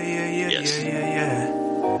 So, yes.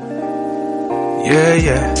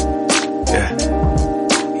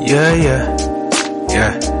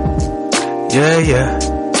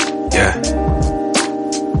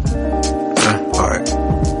 Alright.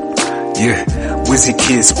 Yeah. Wizzy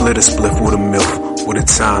kid split a spliff with a MILF. What a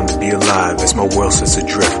time to be alive as my world sets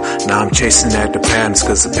adrift. Now I'm chasing at the patterns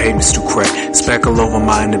cause the pavement's too cracked. Speckle over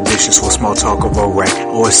my inhibitions for small talk of a rat.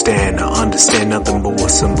 Or stand, I understand nothing but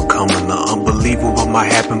what's in becoming. The unbelievable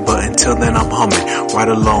might happen, but until then I'm humming. Right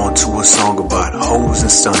along to a song about hoes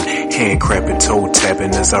and stun. Hand crapping, toe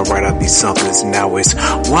tapping as I write out these somethings. Now it's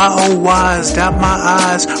why oh why, dot my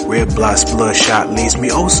eyes. Red blots, bloodshot leaves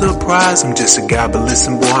me oh surprised. I'm just a guy, but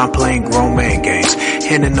listen boy, I'm playing grown man games.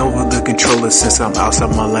 Handing over the controller since I'm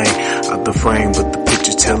outside my lane, out the frame, but the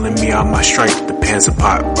picture telling me I'm my straight. The pans are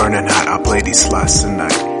pot, burning hot, I play these slots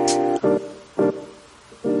tonight.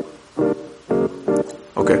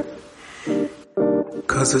 Okay.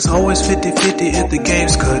 Cause it's always 50-50 if the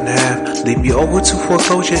game's cut in half. Lead me over to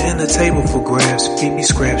foreclosure and the table for grabs. Feed me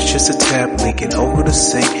scraps, just a tap, leaking over the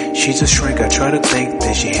sink. She's a shrink, I try to think,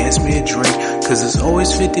 then she hands me a drink. Cause it's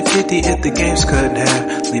always 50-50 if the game's cut in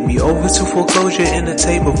half. Lead me over to foreclosure and the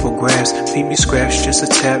table for grabs. Feed me scraps, just a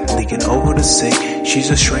tap, leaking over the sink.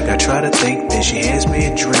 She's a shrink, I try to think, then she hands me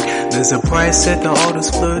a drink. There's a price set to all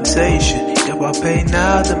this flirtation. If I pay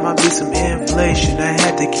now, there might be some inflation. I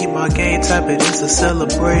had to keep my game tight, but it's a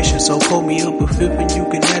celebration. So pull me up a fifth and you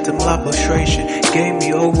can add to my frustration. Gave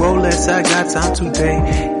me old Rolex, I got time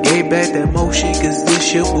today. Gave back that motion, cause this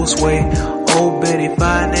shit will sway. Old Betty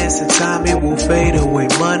finance and time, it will fade away.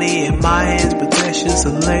 Money in my hands, but that's just a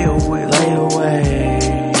layaway.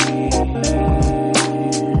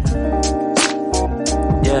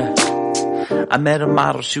 Yeah. I met a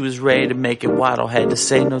model, she was ready to make it waddle. Had to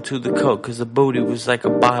say no to the coke, cause the booty was like a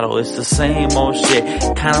bottle. It's the same old shit,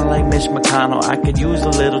 kinda like Mitch McConnell. I could use a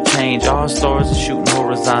little change, all stars are shooting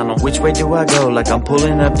horizontal. Which way do I go? Like I'm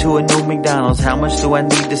pulling up to a new McDonald's. How much do I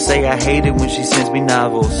need to say? I hate it when she sends me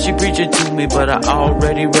novels. She preaching to me, but I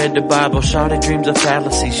already read the Bible. Shawty dreams of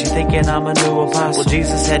fallacy, she thinking I'm a new apostle. Well,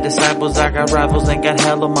 Jesus had disciples, I got rivals and got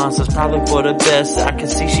hella monsters. Probably for the best, I can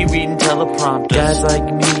see she reading teleprompters. Guys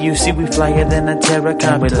like me, you see we flyer than a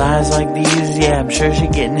terracopter. And with lies like these, yeah, I'm sure she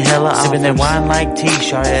getting hella sipping that wine like tea.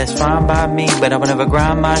 Shawty, that's fine by me, but I would never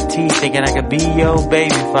grind my teeth thinking I could be your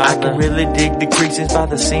baby father. I can really dig the creases by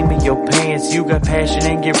the seam of your pants. You got passion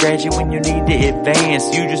and get ratchet when you need to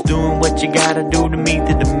advance. You just doing what you gotta do to meet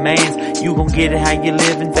the demands. You gon' get it how you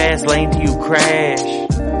living fast lane till you crash.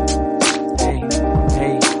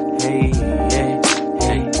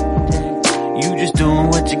 Just doing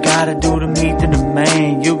what you gotta do to meet the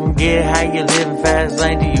demand. You gon' get how you living fast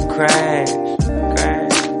lane till you crash.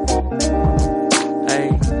 Hey.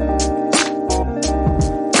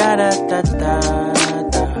 Da da da da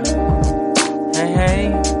da. Hey hey.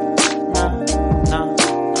 No.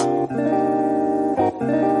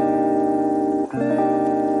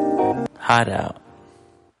 Hideout.